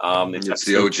 1961. It's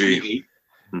the OG. 28.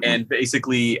 And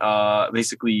basically,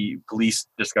 police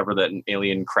discover that an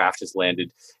alien craft has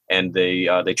landed, and they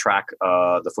track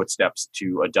the footsteps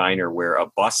to a diner where a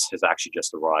bus has actually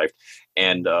just arrived,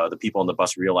 and the people on the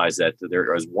bus realize that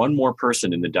there is one more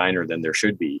person in the diner than there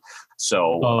should be.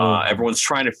 So everyone's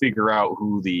trying to figure out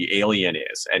who the alien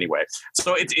is. Anyway,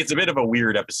 so it's a bit of a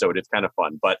weird episode. It's kind of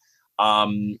fun, but.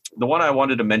 The one I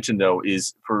wanted to mention, though,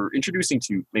 is for introducing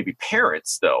to maybe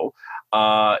parents, though,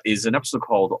 is an episode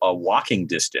called Walking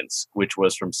Distance, which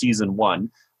was from season 1.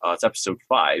 It's episode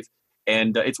 5.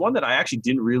 And it's one that I actually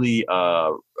didn't really,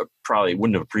 probably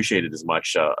wouldn't have appreciated as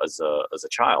much as a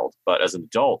child. But as an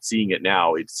adult, seeing it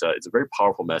now, it's a very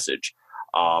powerful message.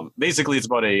 Basically, it's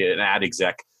about an ad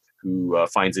exec who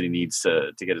finds that he needs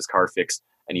to get his car fixed.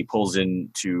 And he pulls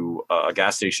into a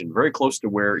gas station very close to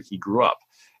where he grew up.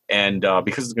 And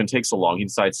because it's going to take so long, he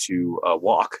decides to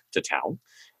walk to town,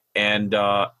 and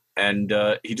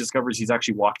he discovers he's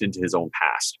actually walked into his own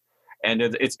past. And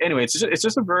it's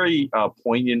just a very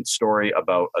poignant story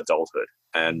about adulthood.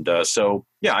 And so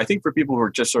I think for people who are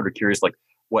just sort of curious, like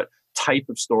what type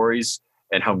of stories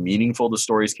and how meaningful the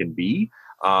stories can be,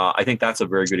 I think that's a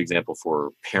very good example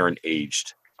for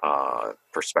parent-aged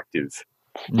perspective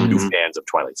new fans of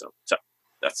Twilight Zone. So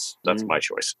that's my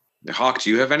choice. Hawk, do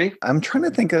you have any? I'm trying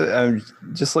to think. I'm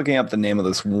just looking up the name of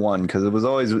this one because it was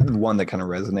always one that kind of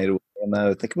resonated with me. And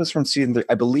I think it was from season 3.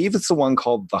 I believe it's the one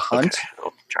called The Hunt. Okay.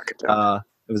 I'll track it down.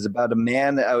 It was about a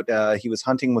man out. He was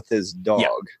hunting with his dog.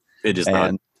 Yeah, it is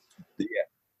not.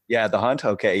 Yeah, The Hunt.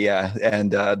 Okay, yeah,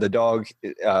 and the dog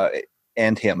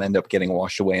and him end up getting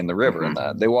washed away in the river, and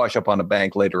that they wash up on a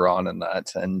bank later on, and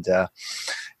that, and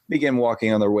begin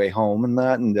walking on their way home, and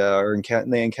that, and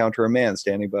they encounter a man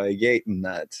standing by a gate, and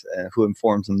that who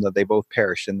informs them that they both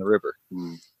perished in the river,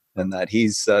 and that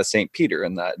he's Saint Peter,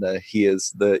 and that he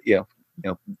is the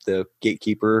the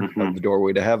gatekeeper of the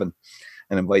doorway to heaven,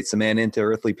 and invites the man into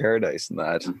earthly paradise, and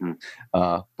that.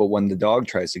 But when the dog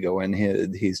tries to go in,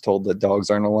 he's told that dogs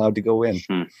aren't allowed to go in,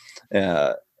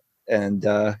 and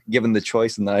given the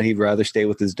choice, and that he'd rather stay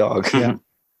with his dog. Yeah,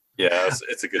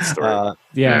 it's a good story.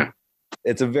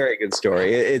 It's a very good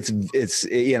story.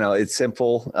 It's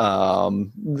simple.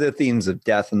 The themes of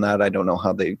death and that, I don't know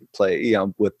how they play,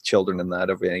 with children and that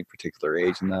of any particular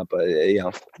age and that, but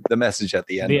the message at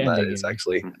the end of that is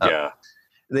actually,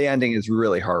 the ending is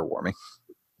really heartwarming.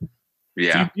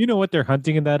 Yeah. Do you know what they're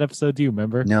hunting in that episode? Do you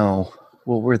remember? No.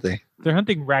 What were they? They're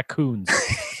hunting raccoons.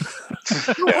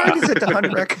 Why is it to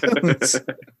hunt raccoons?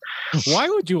 Why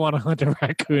would you want to hunt a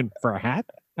raccoon? For a hat?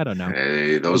 I don't know.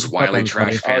 Hey, those wily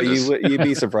trash pandas. You'd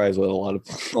be surprised with a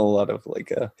lot of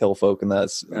like hill folk, and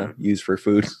that's used for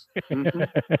food.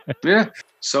 Yeah.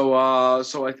 So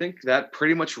I think that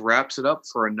pretty much wraps it up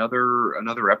for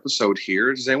another episode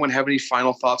here. Does anyone have any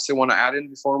final thoughts they want to add in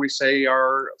before we say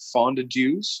our fond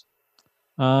adieus?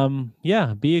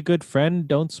 Yeah, be a good friend.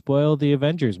 Don't spoil the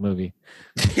Avengers movie.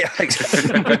 Yeah,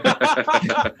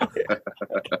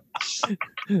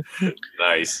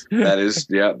 Nice. That is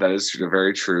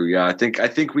very true. Yeah, I think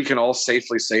we can all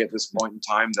safely say at this point in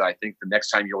time that I think the next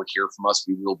time you'll hear from us,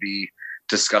 we will be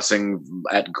discussing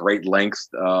at great length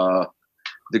the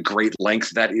great length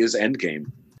that is Endgame.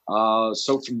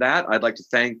 So from that, I'd like to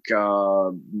thank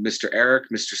Mr. Eric,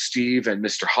 Mr. Steve, and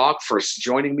Mr. Hawk for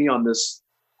joining me on this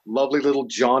lovely little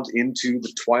jaunt into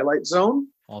the Twilight Zone.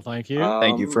 Well, thank you.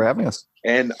 Thank you for having us.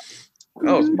 And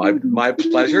it's my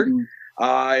pleasure.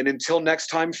 And until next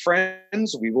time,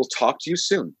 friends, we will talk to you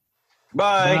soon.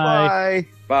 Bye. Bye.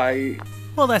 Bye.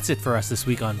 Well, that's it for us this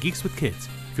week on Geeks with Kids.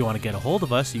 If you want to get a hold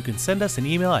of us, you can send us an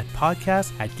email at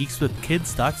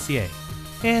podcast@geekswithkids.ca.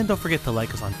 And don't forget to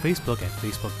like us on Facebook at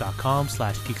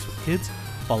facebook.com/geekswithkids.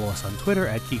 Follow us on Twitter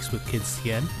at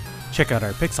geekswithkidstn. Check out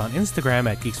our pics on Instagram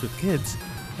at geekswithkids.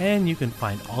 And you can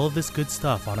find all of this good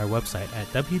stuff on our website at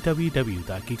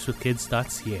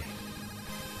www.geekswithkids.ca.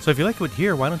 So if you like what you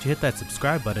hear, why don't you hit that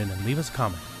subscribe button and leave us a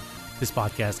comment. This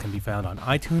podcast can be found on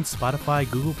iTunes, Spotify,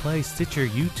 Google Play, Stitcher,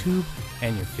 YouTube,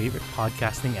 and your favorite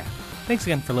podcasting app. Thanks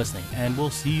again for listening, and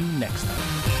we'll see you next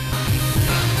time.